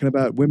dudes talking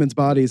about women's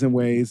bodies in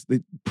ways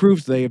that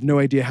proves they have no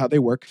idea how they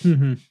work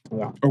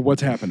or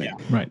what's happening.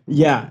 Right.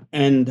 Yeah,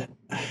 and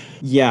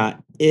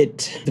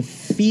the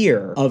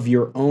fear of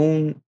your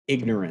own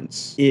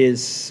ignorance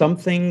is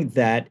something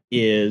that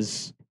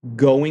is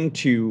going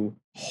to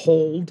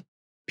hold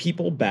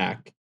people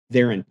back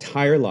their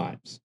entire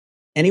lives.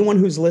 Anyone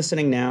who's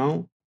listening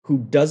now who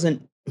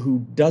doesn't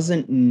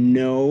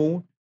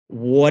know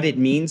what it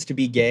means to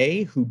be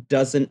gay, who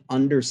doesn't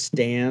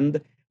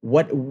understand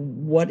what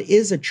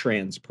is a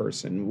trans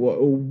person,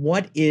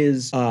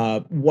 what's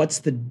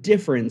the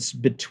difference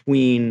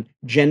between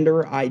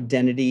gender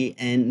identity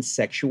and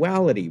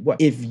sexuality?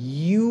 If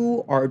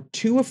you are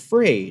too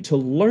afraid to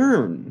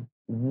learn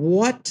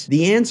what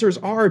the answers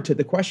are to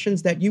the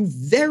questions that you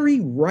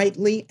very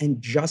rightly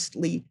and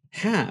justly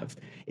have,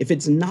 if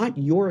it's not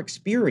your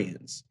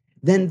experience,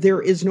 then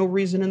there is no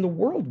reason in the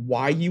world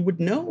why you would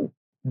know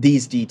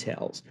these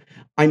details.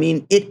 I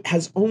mean, it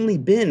has only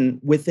been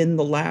within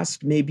the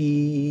last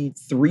maybe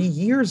 3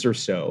 years or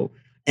so,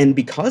 and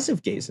because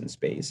of Gays in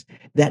Space,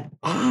 that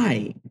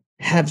I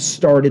have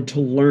started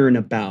to learn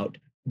about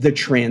the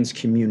trans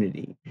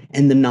community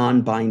and the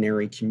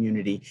non-binary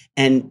community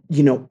and,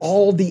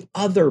 all the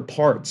other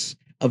parts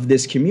of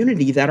this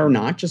community that are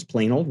not just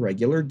plain old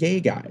regular gay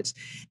guys.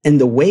 And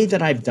the way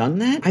that I've done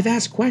that, I've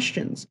asked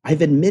questions.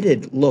 I've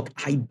admitted, look,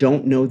 I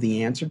don't know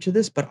the answer to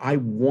this, but I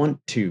want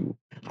to.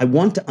 I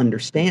want to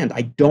understand.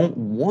 I don't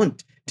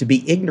want to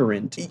be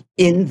ignorant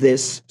in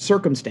this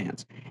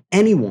circumstance.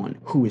 Anyone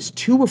who is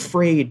too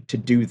afraid to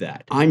do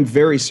that, I'm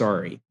very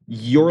sorry.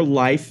 Your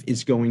life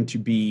is going to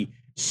be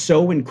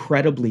so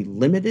incredibly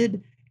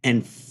limited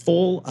and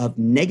full of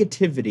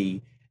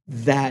negativity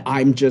that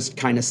I'm just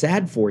kind of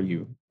sad for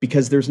you,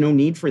 because there's no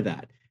need for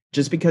that.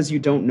 Just because you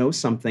don't know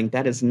something,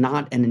 that is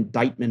not an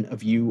indictment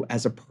of you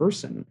as a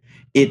person.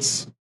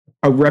 It's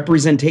a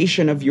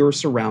representation of your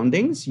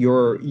surroundings,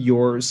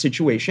 your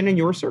situation, and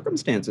your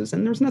circumstances.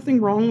 And there's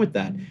nothing wrong with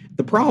that.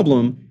 The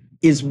problem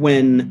is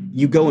when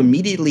you go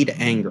immediately to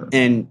anger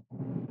and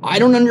I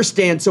don't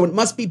understand, so it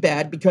must be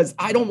bad because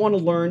I don't want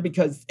to learn,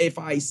 because if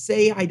I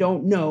say I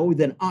don't know,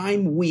 then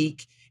I'm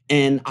weak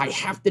and I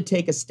have to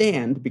take a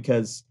stand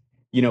because,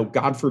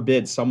 God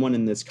forbid someone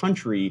in this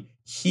country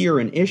hear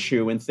an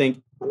issue and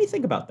think, let me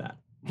think about that.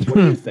 What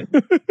do you think?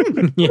 What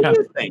do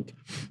you think?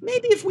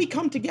 Maybe if we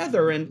come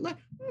together and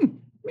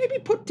maybe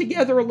put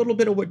together a little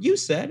bit of what you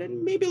said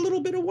and maybe a little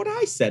bit of what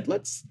I said.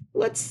 Let's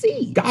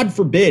see. God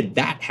forbid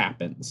that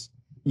happens.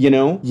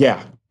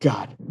 Yeah.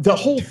 God, the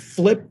whole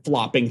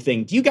flip-flopping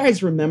thing. Do you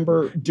guys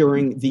remember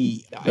during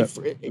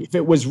if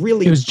it was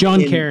really... It was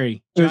John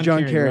Kerry. It was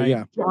John Kerry, right?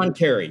 yeah. John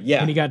Kerry, yeah.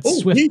 And he got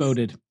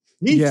swift-boated.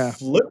 He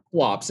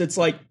flip-flops. It's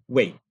like,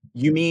 wait,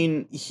 you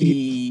mean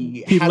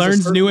he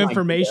learns new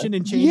information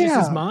and changes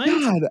his mind?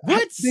 God,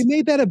 what? They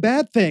made that a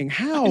bad thing.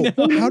 How?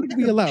 How did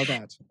we allow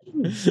that?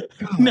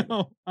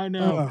 No, I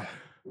know.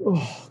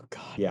 Oh,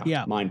 God.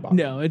 Yeah. Mind-boggling.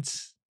 No,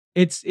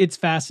 it's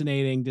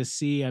fascinating to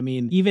see. I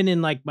mean, even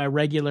in like my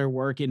regular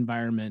work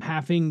environment,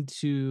 having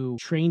to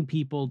train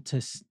people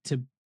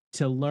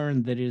to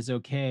learn that it is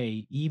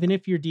okay, even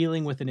if you're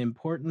dealing with an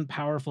important,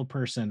 powerful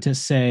person, to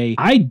say,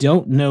 I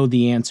don't know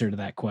the answer to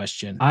that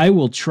question. I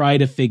will try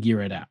to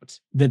figure it out.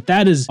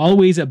 That is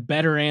always a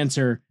better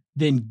answer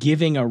than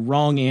giving a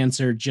wrong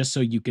answer just so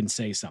you can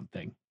say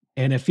something.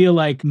 And I feel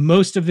like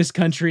most of this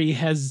country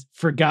has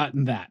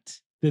forgotten that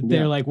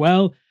they're like,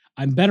 well,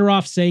 I'm better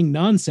off saying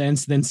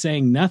nonsense than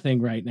saying nothing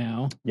right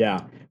now.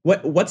 Yeah.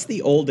 What's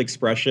the old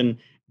expression?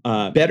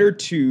 Better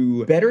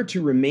to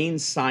remain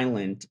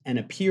silent and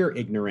appear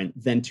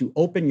ignorant than to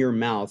open your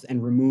mouth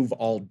and remove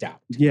all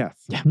doubt. Yes.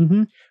 Yeah.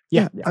 Mm-hmm.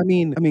 Yeah. I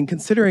mean,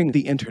 considering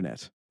the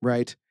internet,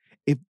 right?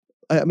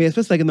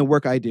 Especially like in the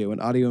work I do in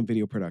audio and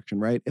video production,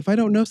 right? If I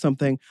don't know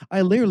something,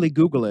 I literally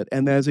Google it,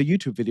 and there's a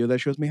YouTube video that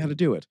shows me how to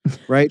do it,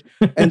 right?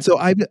 And so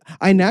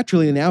I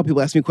naturally, now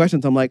people ask me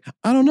questions, I'm like,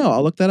 I don't know,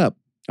 I'll look that up.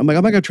 I'm like,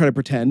 I'm not gonna try to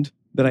pretend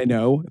that I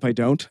know if I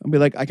don't. I'll be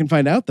like, I can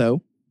find out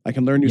though. I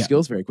can learn new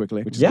skills very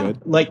quickly, which is good.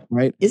 Like,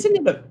 right? Isn't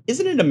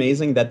it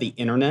amazing that the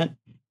internet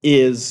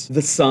is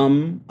the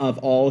sum of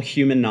all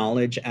human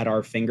knowledge at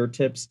our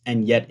fingertips,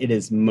 and yet it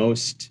is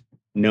most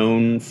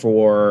known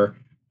for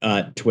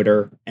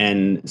Twitter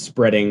and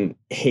spreading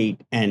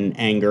hate and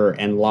anger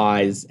and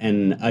lies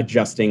and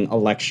adjusting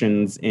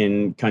elections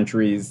in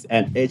countries.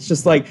 And it's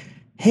just like,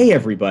 hey,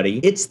 everybody,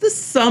 it's the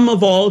sum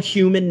of all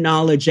human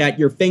knowledge at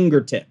your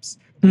fingertips.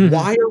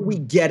 Why are we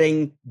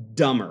getting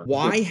dumber?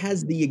 Why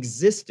has the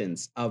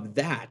existence of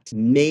that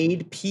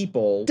made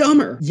people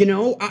dumber?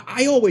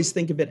 I always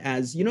think of it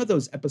as,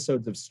 those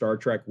episodes of Star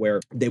Trek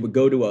where they would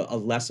go to a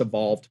less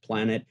evolved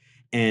planet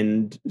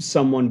and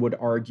someone would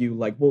argue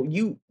like, well,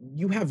 you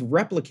have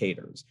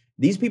replicators.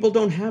 These people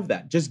don't have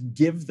that. Just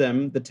give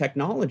them the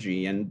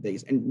technology. And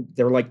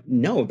they're like,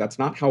 no, that's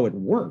not how it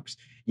works.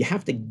 You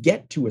have to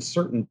get to a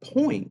certain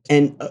point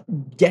and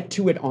get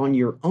to it on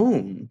your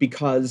own,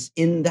 because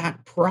in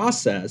that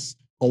process,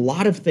 a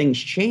lot of things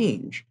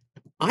change.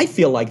 I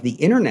feel like the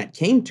internet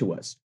came to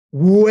us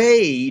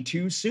way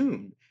too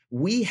soon.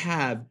 We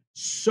have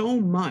so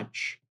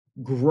much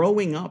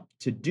growing up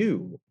to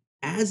do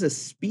as a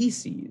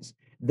species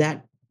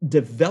that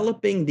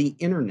developing the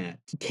internet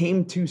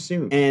came too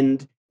soon.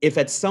 And if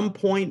at some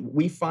point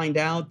we find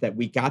out that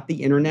we got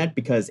the internet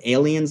because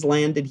aliens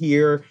landed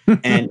here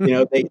and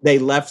they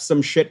left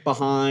some shit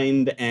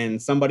behind and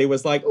somebody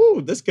was like,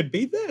 "Ooh, this could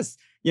be this.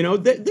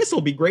 This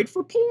will be great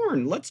for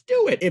porn. Let's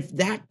do it." If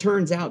that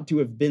turns out to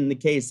have been the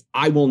case,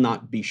 I will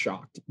not be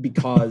shocked,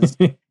 because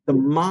the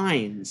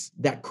minds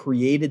that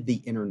created the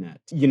internet,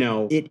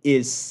 it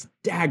is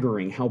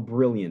staggering how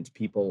brilliant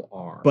people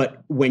are.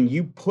 But when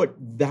you put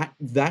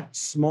that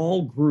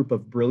small group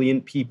of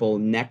brilliant people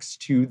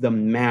next to the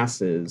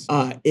masses,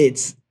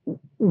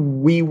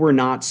 we were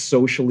not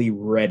socially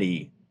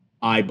ready,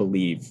 I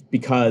believe,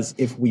 because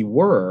if we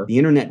were, the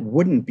internet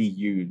wouldn't be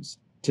used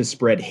to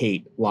spread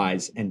hate,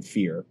 lies, and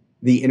fear.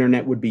 The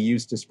internet would be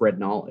used to spread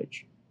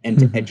knowledge and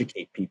to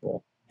educate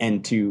people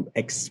and to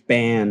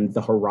expand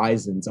the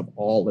horizons of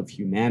all of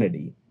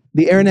humanity.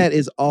 The internet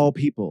is all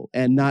people,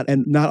 and not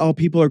all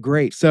people are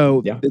great.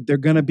 So they're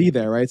going to be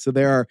there, right? So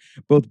there are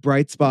both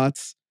bright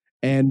spots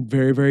and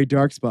very, very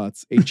dark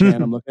spots.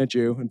 8chan, I'm looking at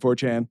you, and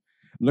 4chan, I'm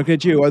looking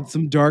at you.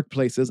 Some dark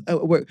places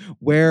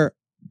where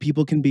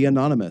people can be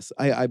anonymous.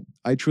 I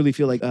truly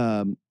feel like,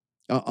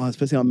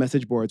 especially on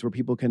message boards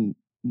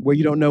where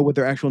you don't know what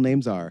their actual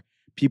names are.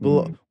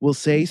 People will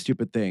say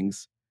stupid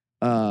things.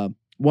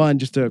 One,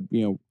 just to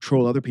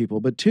troll other people,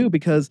 but two,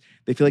 because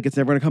they feel like it's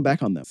never going to come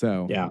back on them.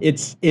 So yeah,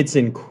 it's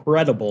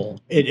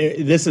incredible.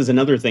 This is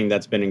another thing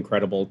that's been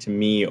incredible to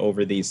me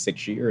over these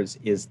 6 years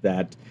is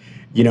that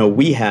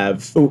we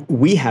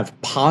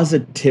have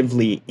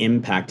positively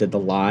impacted the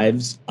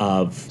lives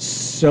of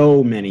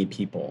so many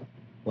people.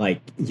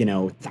 Like,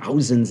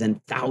 thousands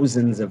and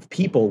thousands of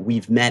people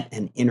we've met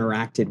and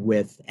interacted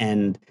with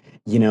and,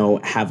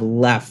 have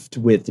left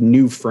with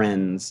new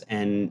friends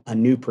and a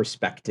new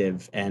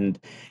perspective. And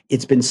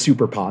it's been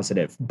super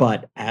positive.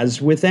 But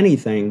as with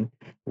anything,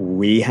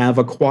 we have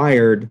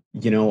acquired,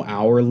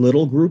 our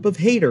little group of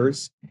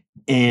haters.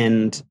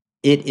 And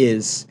it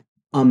is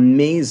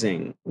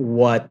amazing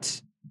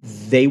what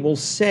they will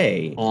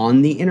say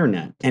on the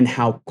internet and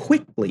how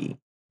quickly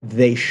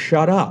they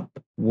shut up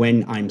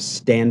when I'm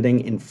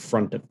standing in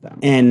front of them.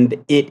 And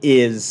it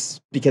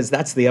is because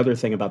that's the other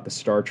thing about the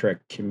Star Trek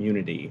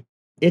community.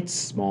 It's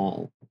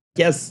small.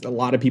 Yes, a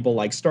lot of people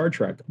like Star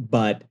Trek,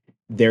 but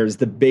there's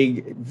the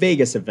big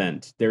Vegas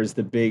event. There's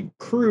the big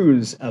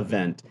cruise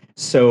event.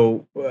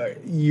 So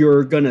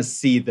you're going to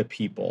see the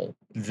people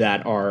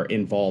that are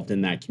involved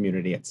in that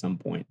community at some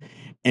point.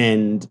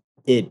 And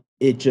it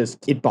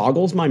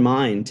boggles my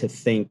mind to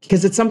think,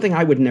 because it's something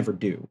I would never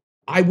do.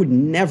 I would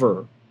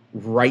never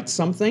write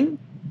something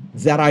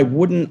that I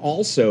wouldn't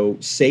also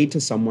say to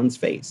someone's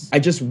face. I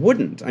just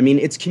wouldn't. I mean,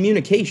 it's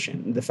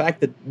communication. The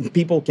fact that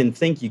people can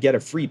think you get a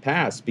free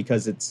pass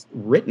because it's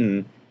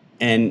written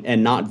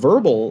and not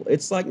verbal,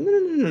 it's like,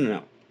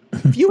 no.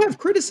 If you have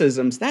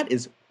criticisms, that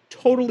is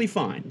totally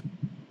fine.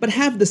 But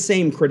have the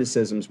same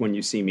criticisms when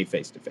you see me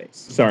face to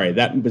face. Sorry,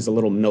 that was a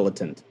little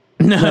militant.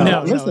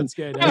 No, it's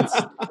good.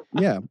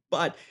 Yeah.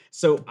 But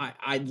so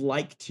I'd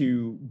like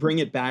to bring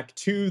it back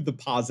to the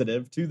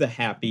positive, to the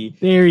happy.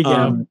 There you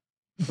go.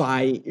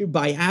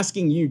 By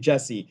asking you,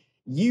 Jesse,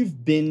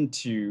 you've been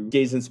to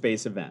Gaze in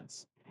Space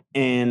events,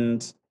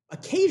 and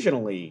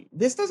occasionally,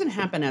 this doesn't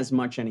happen as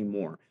much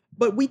anymore,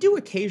 but we do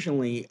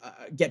occasionally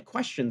get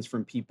questions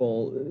from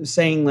people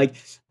saying like,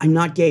 I'm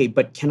not gay,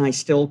 but can I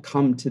still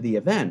come to the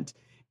event?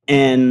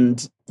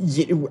 And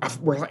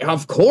we're like,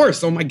 of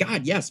course. Oh my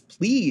God. Yes,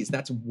 please.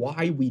 That's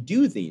why we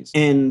do these.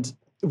 And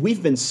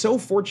we've been so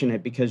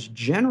fortunate because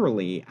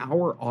generally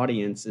our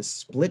audience is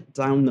split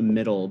down the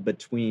middle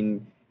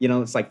between,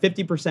 it's like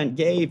 50%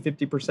 gay,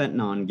 50%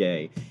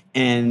 non-gay,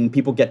 and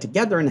people get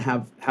together and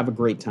have a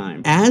great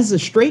time. As a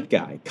straight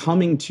guy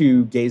coming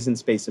to Gaze in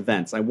Space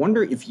events, I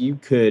wonder if you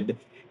could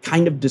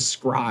kind of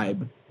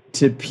describe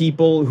to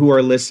people who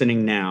are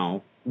listening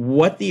now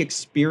what the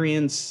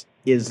experience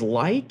is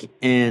like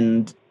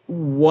and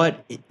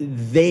what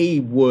they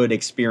would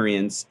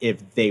experience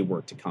if they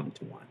were to come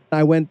to one.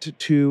 I went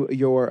to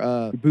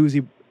your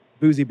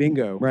boozy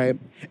bingo, right?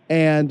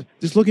 And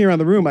just looking around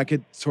the room, I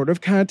could sort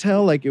of kind of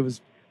tell like it was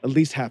at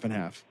least half and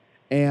half.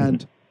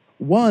 And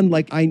one,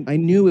 like I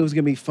knew it was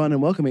going to be fun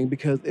and welcoming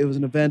because it was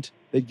an event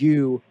that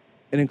you,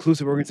 an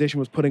inclusive organization,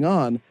 was putting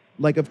on.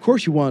 Like, of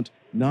course you want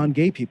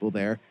non-gay people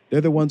there.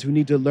 They're the ones who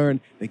need to learn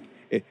like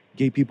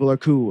gay people are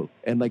cool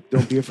and like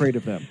don't be afraid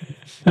of them.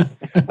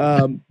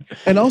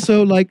 And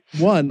also like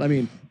one, I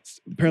mean,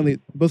 apparently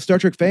both Star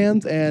Trek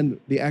fans and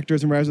the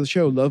actors and writers of the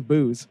show love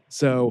booze.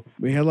 So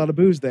we had a lot of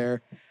booze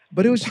there.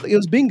 But it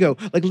was bingo.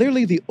 Like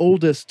literally the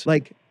oldest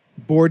like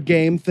board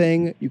game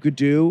thing you could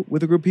do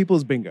with a group of people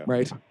is bingo,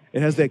 right?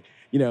 It has like,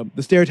 the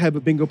stereotype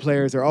of bingo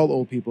players are all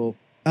old people.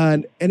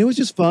 And it was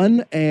just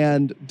fun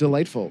and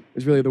delightful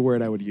is really the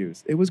word I would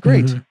use. It was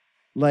great. Mm-hmm.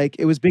 Like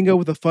it was bingo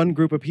with a fun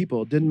group of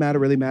people. It didn't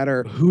really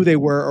matter who they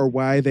were or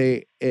why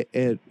they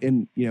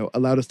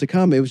allowed us to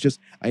come. It was just,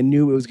 I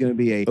knew it was going to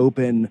be a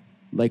open,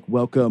 like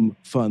welcome,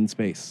 fun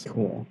space.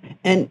 Cool.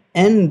 And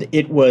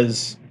it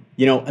was,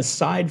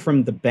 aside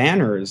from the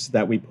banners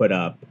that we put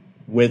up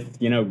with,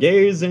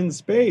 Gaze in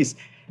Space,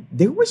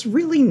 there was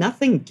really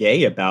nothing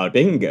gay about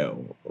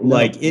bingo. No.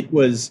 Like it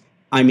was,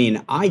 I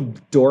mean, I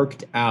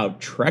dorked out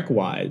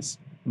Trek-wise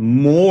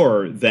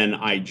more than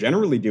I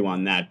generally do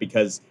on that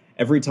because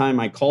every time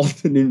I called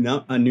a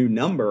new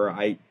number,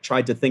 I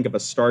tried to think of a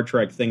Star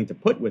Trek thing to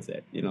put with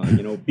it.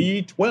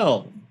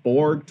 B12,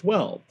 Borg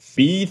 12,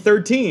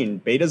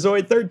 B13,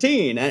 Betazoid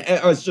 13. And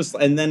I was just,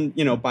 and then,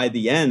 by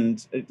the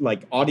end,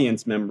 like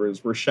audience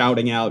members were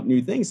shouting out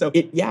new things. So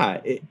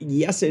yes,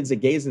 it's a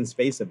Gaze in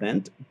Space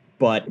event,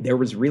 but there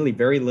was really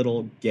very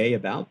little gay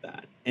about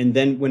that. And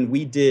then when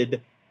we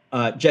did,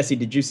 Jesse,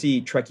 did you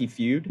see Trekkie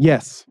Feud?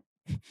 Yes.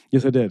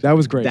 Yes, I did. That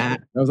was great.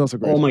 That was also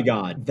great. Oh my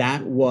God.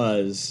 That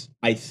was,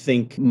 I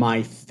think,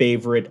 my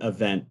favorite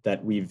event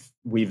that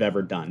we've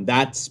ever done.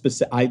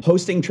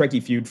 Hosting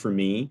Trekkie Feud for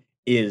me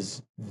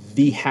is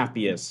the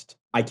happiest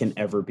I can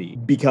ever be,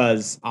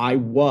 because I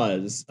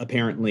was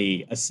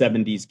apparently a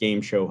 70s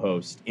game show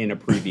host in a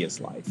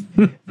previous life,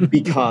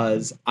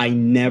 because I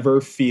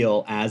never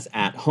feel as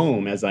at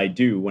home as I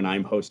do when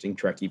I'm hosting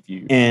Trekkie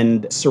Feud.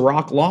 And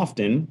Sirach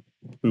Lofton,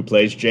 who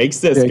plays Jake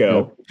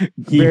Sisko,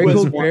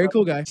 very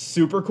cool guy.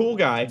 Super cool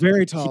guy.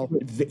 Very tall.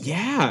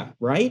 Yeah,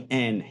 right?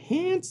 And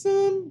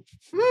handsome.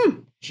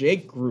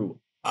 Jake grew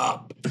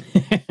up.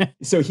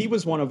 So he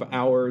was one of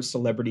our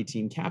celebrity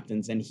team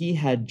captains, and he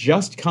had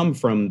just come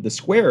from the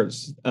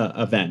Squares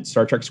event,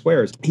 Star Trek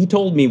Squares. He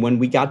told me when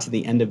we got to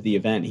the end of the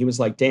event, he was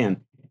like,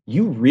 Dan,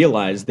 you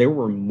realize there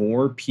were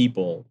more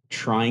people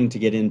trying to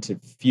get into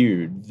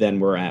Feud than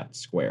were at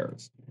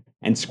Squares.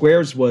 And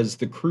Squares was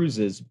the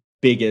cruise's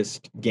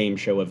biggest game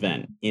show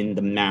event in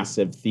the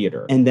massive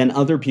theater. And then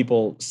other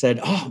people said,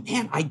 oh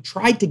man, I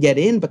tried to get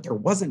in, but there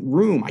wasn't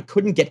room. I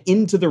couldn't get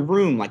into the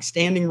room, like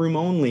standing room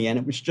only. And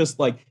it was just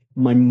like,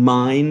 my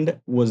mind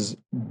was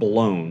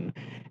blown.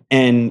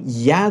 And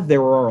yeah,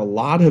 there are a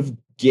lot of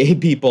gay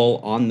people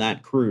on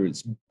that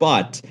cruise,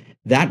 but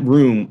that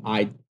room,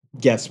 I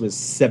guess, was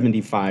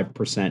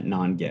 75%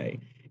 non-gay.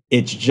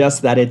 It's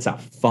just that it's a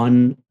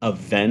fun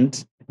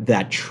event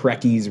that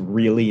Trekkies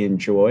really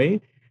enjoy.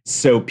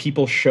 So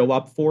people show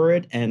up for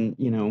it, and,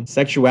 you know,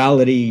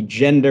 sexuality,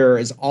 gender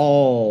is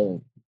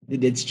all,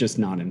 it's just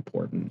not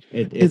important.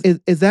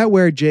 Is that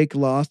where Jake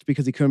lost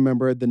because he couldn't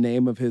remember the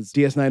name of his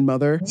DS9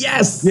 mother?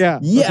 Yes. Yeah.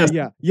 Yes.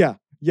 Okay,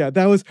 yeah.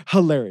 That was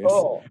hilarious.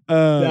 Oh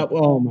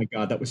my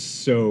God. That was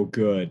so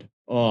good.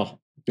 Oh,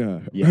 yeah.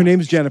 Her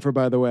name's Jennifer,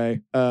 by the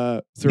way,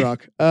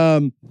 Sirach.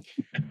 I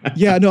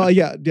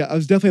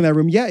was definitely in that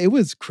room. Yeah, it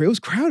was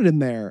crowded in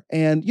there.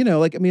 And, you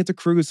know, like, I mean, it's a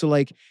cruise. So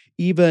like,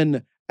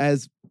 even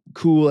as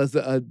cool as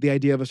the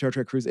idea of a Star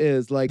Trek cruise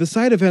is, like, the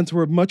side events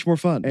were much more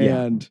fun.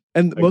 And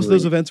most of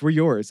those events were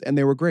yours, and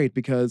they were great,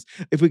 because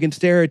if we can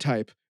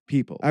stereotype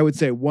people, I would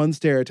say one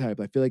stereotype,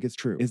 I feel like it's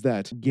true, is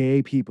that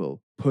gay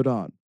people put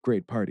on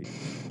great parties.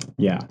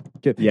 Yeah.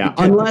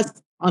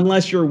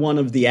 Unless you're one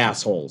of the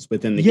assholes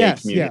within the gay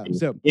community,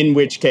 in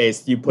which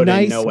case you put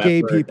in no effort. Nice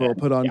gay people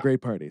put on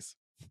great parties.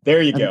 There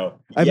you go.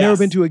 I've never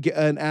been to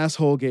an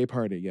asshole gay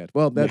party yet.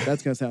 Well, that's going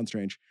to sound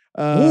strange.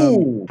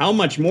 How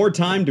much more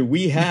time do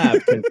we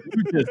have?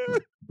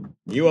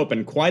 You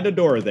opened quite a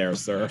door there,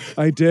 sir.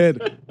 I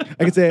did.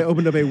 I could say I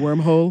opened up a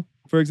wormhole,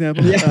 for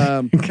example.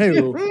 Yeah.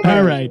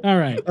 All right.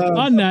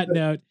 On that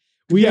note,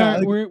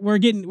 we're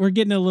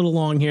getting a little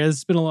long here. This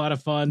has been a lot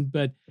of fun,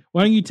 but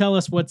why don't you tell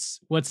us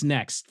what's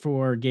next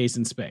for Gays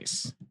in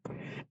Space?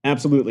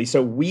 Absolutely.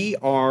 So we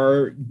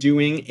are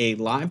doing a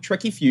live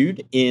Trekkie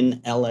Feud in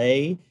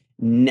LA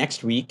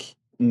next week,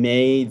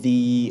 May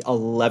the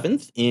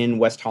 11th in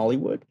West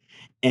Hollywood.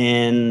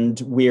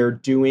 And we're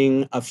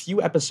doing a few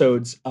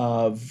episodes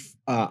of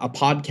a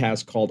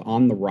podcast called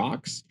On the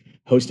Rocks,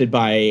 hosted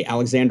by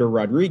Alexander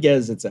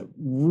Rodriguez. It's a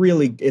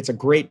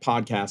great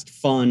podcast,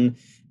 fun.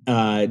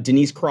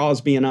 Denise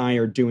Crosby and I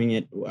are doing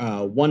it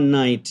one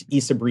night.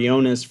 Issa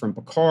Briones from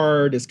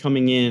Picard is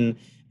coming in,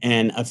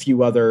 and a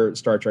few other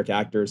Star Trek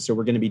actors. So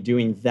we're going to be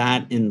doing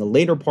that in the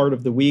later part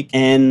of the week.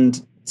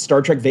 And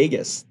Star Trek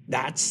Vegas,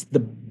 that's the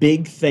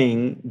big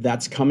thing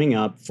that's coming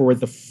up for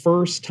the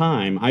first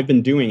time. I've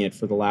been doing it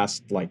for the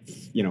last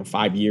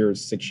 5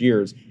 years, 6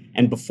 years.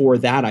 And before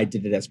that, I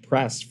did it as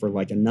press for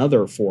like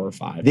another 4 or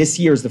 5. This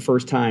year is the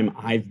first time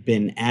I've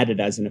been added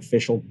as an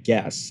official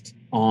guest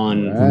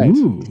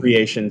on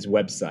Creation's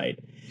website.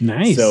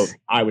 Nice. So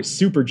I was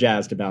super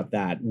jazzed about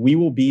that. We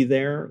will be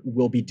there.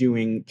 We'll be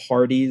doing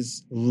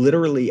parties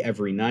literally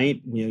every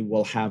night. We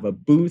will have a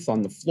booth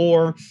on the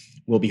floor.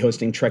 We'll be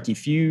hosting Trekkie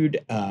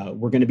Feud.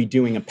 We're going to be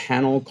doing a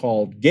panel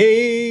called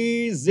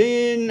Gays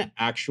in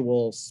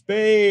Actual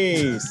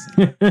Space.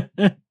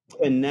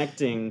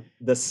 Connecting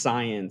the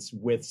science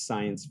with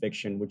science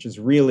fiction, which is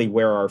really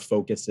where our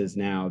focus is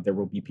now. There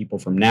will be people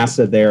from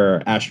NASA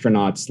there,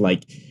 astronauts,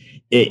 like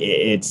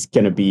it's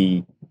going to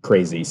be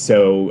crazy.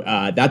 So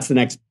that's the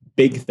next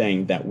big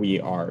thing that we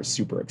are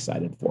super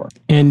excited for.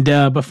 And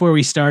before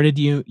we started,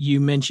 you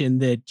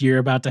mentioned that you're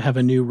about to have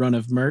a new run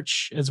of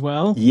merch as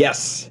well.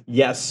 Yes.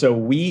 So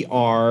we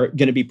are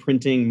going to be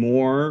printing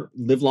more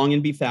Live Long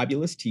and Be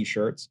Fabulous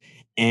t-shirts.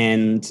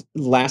 And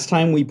last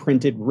time we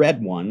printed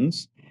red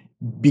ones,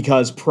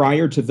 because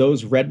prior to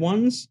those red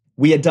ones,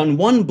 we had done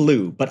one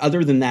blue, but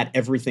other than that,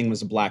 everything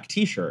was a black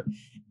t-shirt.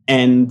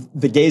 And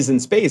the Gays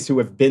in Space, who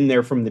have been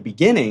there from the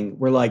beginning,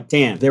 were like,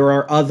 Dan, there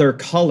are other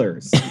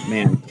colors,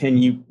 man. Can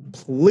you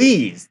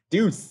please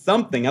do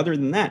something other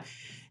than that?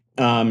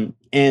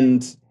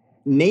 And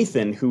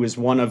Nathan, who is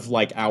one of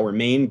like our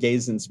main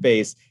Gays in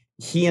Space,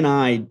 he and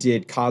I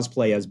did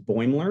cosplay as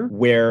Boimler,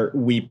 where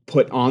we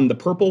put on the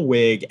purple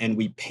wig and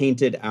we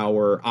painted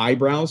our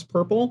eyebrows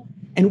purple.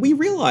 And we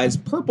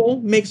realized purple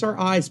makes our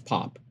eyes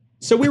pop.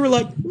 So we were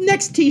like,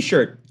 next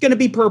t-shirt, gonna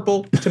be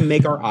purple to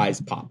make our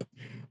eyes pop.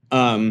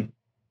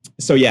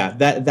 So yeah,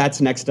 that's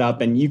next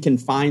up. And you can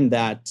find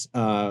that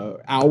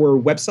our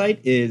website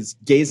is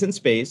Gays in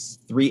Space,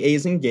 3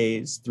 A's in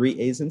Gays, 3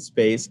 A's in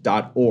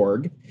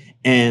Space.org.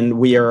 And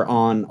we are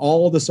on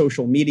all the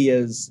social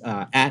medias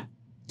at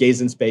Gays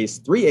in Space,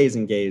 3 A's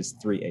in gays,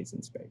 3 A's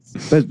in space.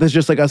 That's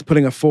just like us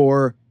putting a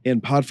 4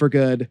 in Pod for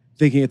Good,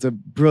 thinking it's a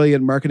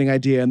brilliant marketing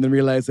idea, and then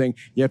realizing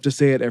you have to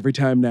say it every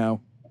time now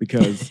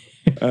because.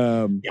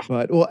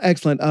 But well,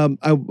 excellent.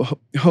 I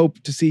hope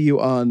to see you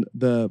on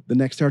the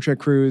next Star Trek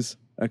cruise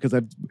because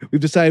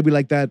we've decided we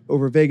like that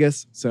over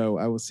Vegas. So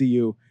I will see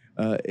you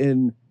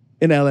in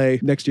LA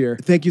next year.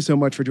 Thank you so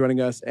much for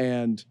joining us,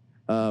 and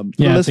for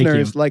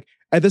listeners, like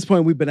at this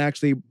point, we've been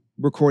actually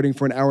recording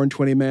for 1 hour and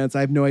 20 minutes.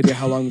 I have no idea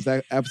how long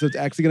this episode's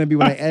actually going to be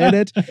when I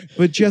edit it,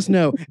 but just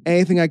know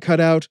anything I cut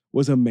out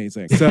was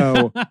amazing.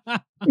 So,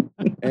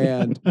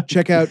 and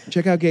check out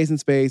Gays in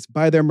Space,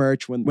 buy their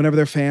merch whenever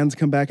their fans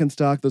come back in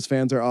stock. Those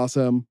fans are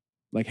awesome.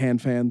 Like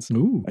hand fans.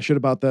 Ooh. I should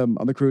have bought them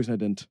on the cruise and I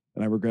didn't.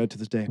 And I regret it to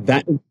this day.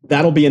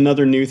 That'll be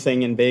another new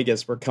thing in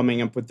Vegas. We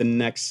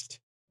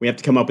have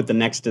to come up with the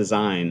next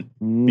design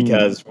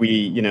because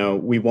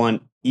we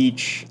want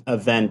each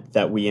event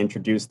that we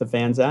introduce the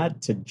fans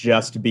at to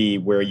just be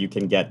where you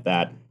can get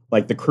that.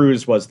 Like the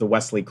cruise was the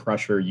Wesley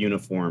Crusher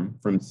uniform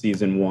from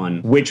season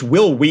 1, which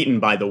Will Wheaton,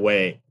 by the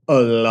way,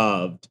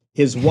 loved.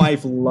 His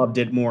wife loved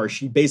it more.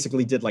 She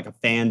basically did like a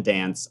fan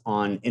dance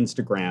on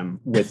Instagram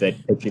with it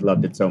because she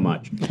loved it so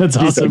much. That's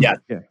awesome. So, yeah,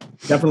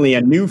 definitely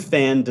a new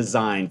fan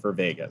design for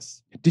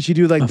Vegas. Did she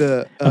do like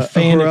a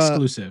fan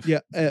exclusive? Yeah,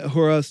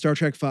 Uhura Star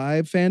Trek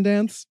 5 fan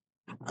dance?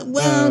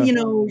 Well,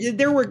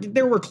 there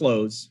were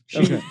clothes. She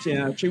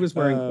was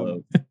wearing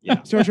clothes.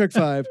 Yeah. Star Trek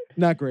 5,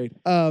 not great.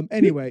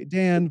 Anyway,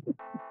 Dan,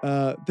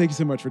 thank you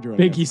so much for joining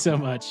us. Thank you so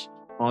much.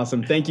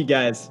 Awesome. Thank you,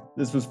 guys.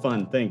 This was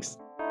fun. Thanks.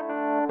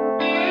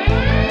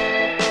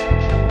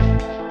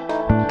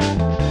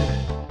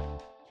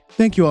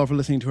 Thank you all for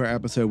listening to our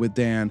episode with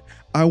Dan.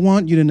 I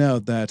want you to know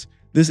that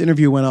this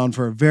interview went on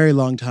for a very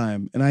long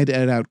time, and I had to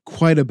edit out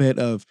quite a bit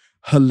of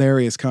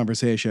hilarious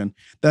conversation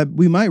that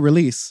we might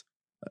release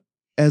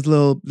as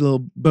little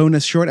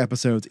bonus short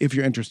episodes if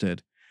you're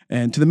interested.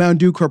 And to the Mountain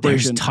Dew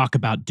Corporation, there's talk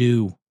about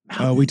dew. We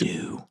talk about the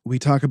dew. We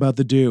talk about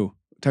the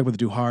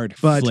dew hard,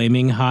 but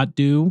flaming hot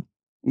dew,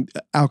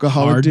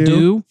 alcoholic hard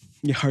dew.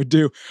 Yeah, hard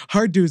dew.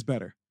 Hard dew is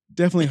better.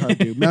 Definitely hard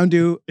dew. Mountain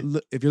Dew.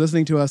 If you're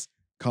listening to us,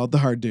 call it the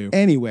hard dew.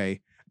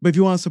 Anyway, but if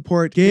you want to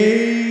support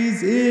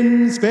Gays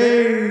in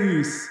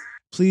Space,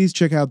 please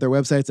check out their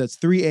websites. That's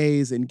 3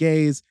 A's in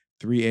gays,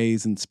 3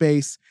 A's in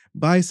space.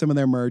 Buy some of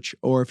their merch,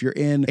 or if you're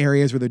in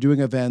areas where they're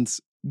doing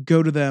events,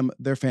 go to them.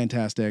 They're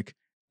fantastic.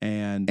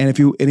 And if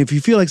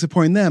you feel like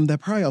supporting them, that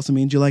probably also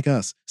means you like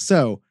us.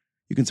 So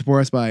you can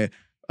support us by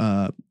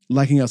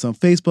liking us on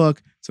Facebook,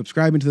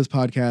 subscribing to this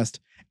podcast,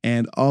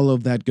 and all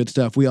of that good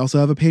stuff. We also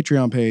have a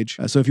Patreon page.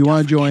 So if you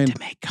want to join, to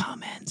make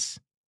comments.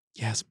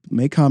 Yes,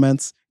 make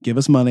comments, give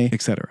us money,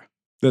 etc.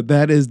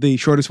 That is the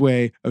shortest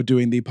way of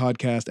doing the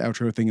podcast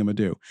outro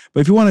thingamadoo.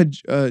 But if you want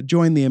to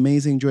join the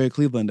amazing Joy of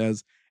Cleveland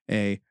as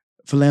a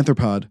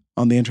philanthropod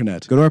on the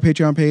internet, go to our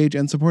Patreon page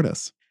and support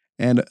us.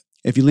 And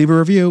if you leave a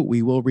review,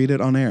 we will read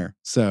it on air.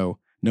 So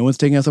no one's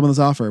taking us up on this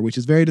offer, which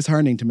is very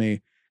disheartening to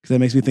me because that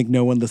makes me think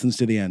no one listens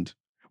to the end,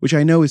 which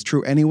I know is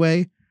true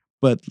anyway,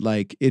 but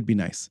like it'd be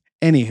nice.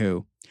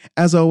 Anywho,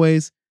 as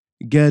always,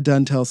 get it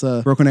done,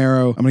 Telsa. Broken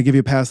Arrow. I'm going to give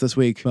you a pass this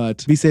week,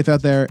 but be safe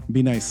out there.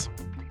 Be nice.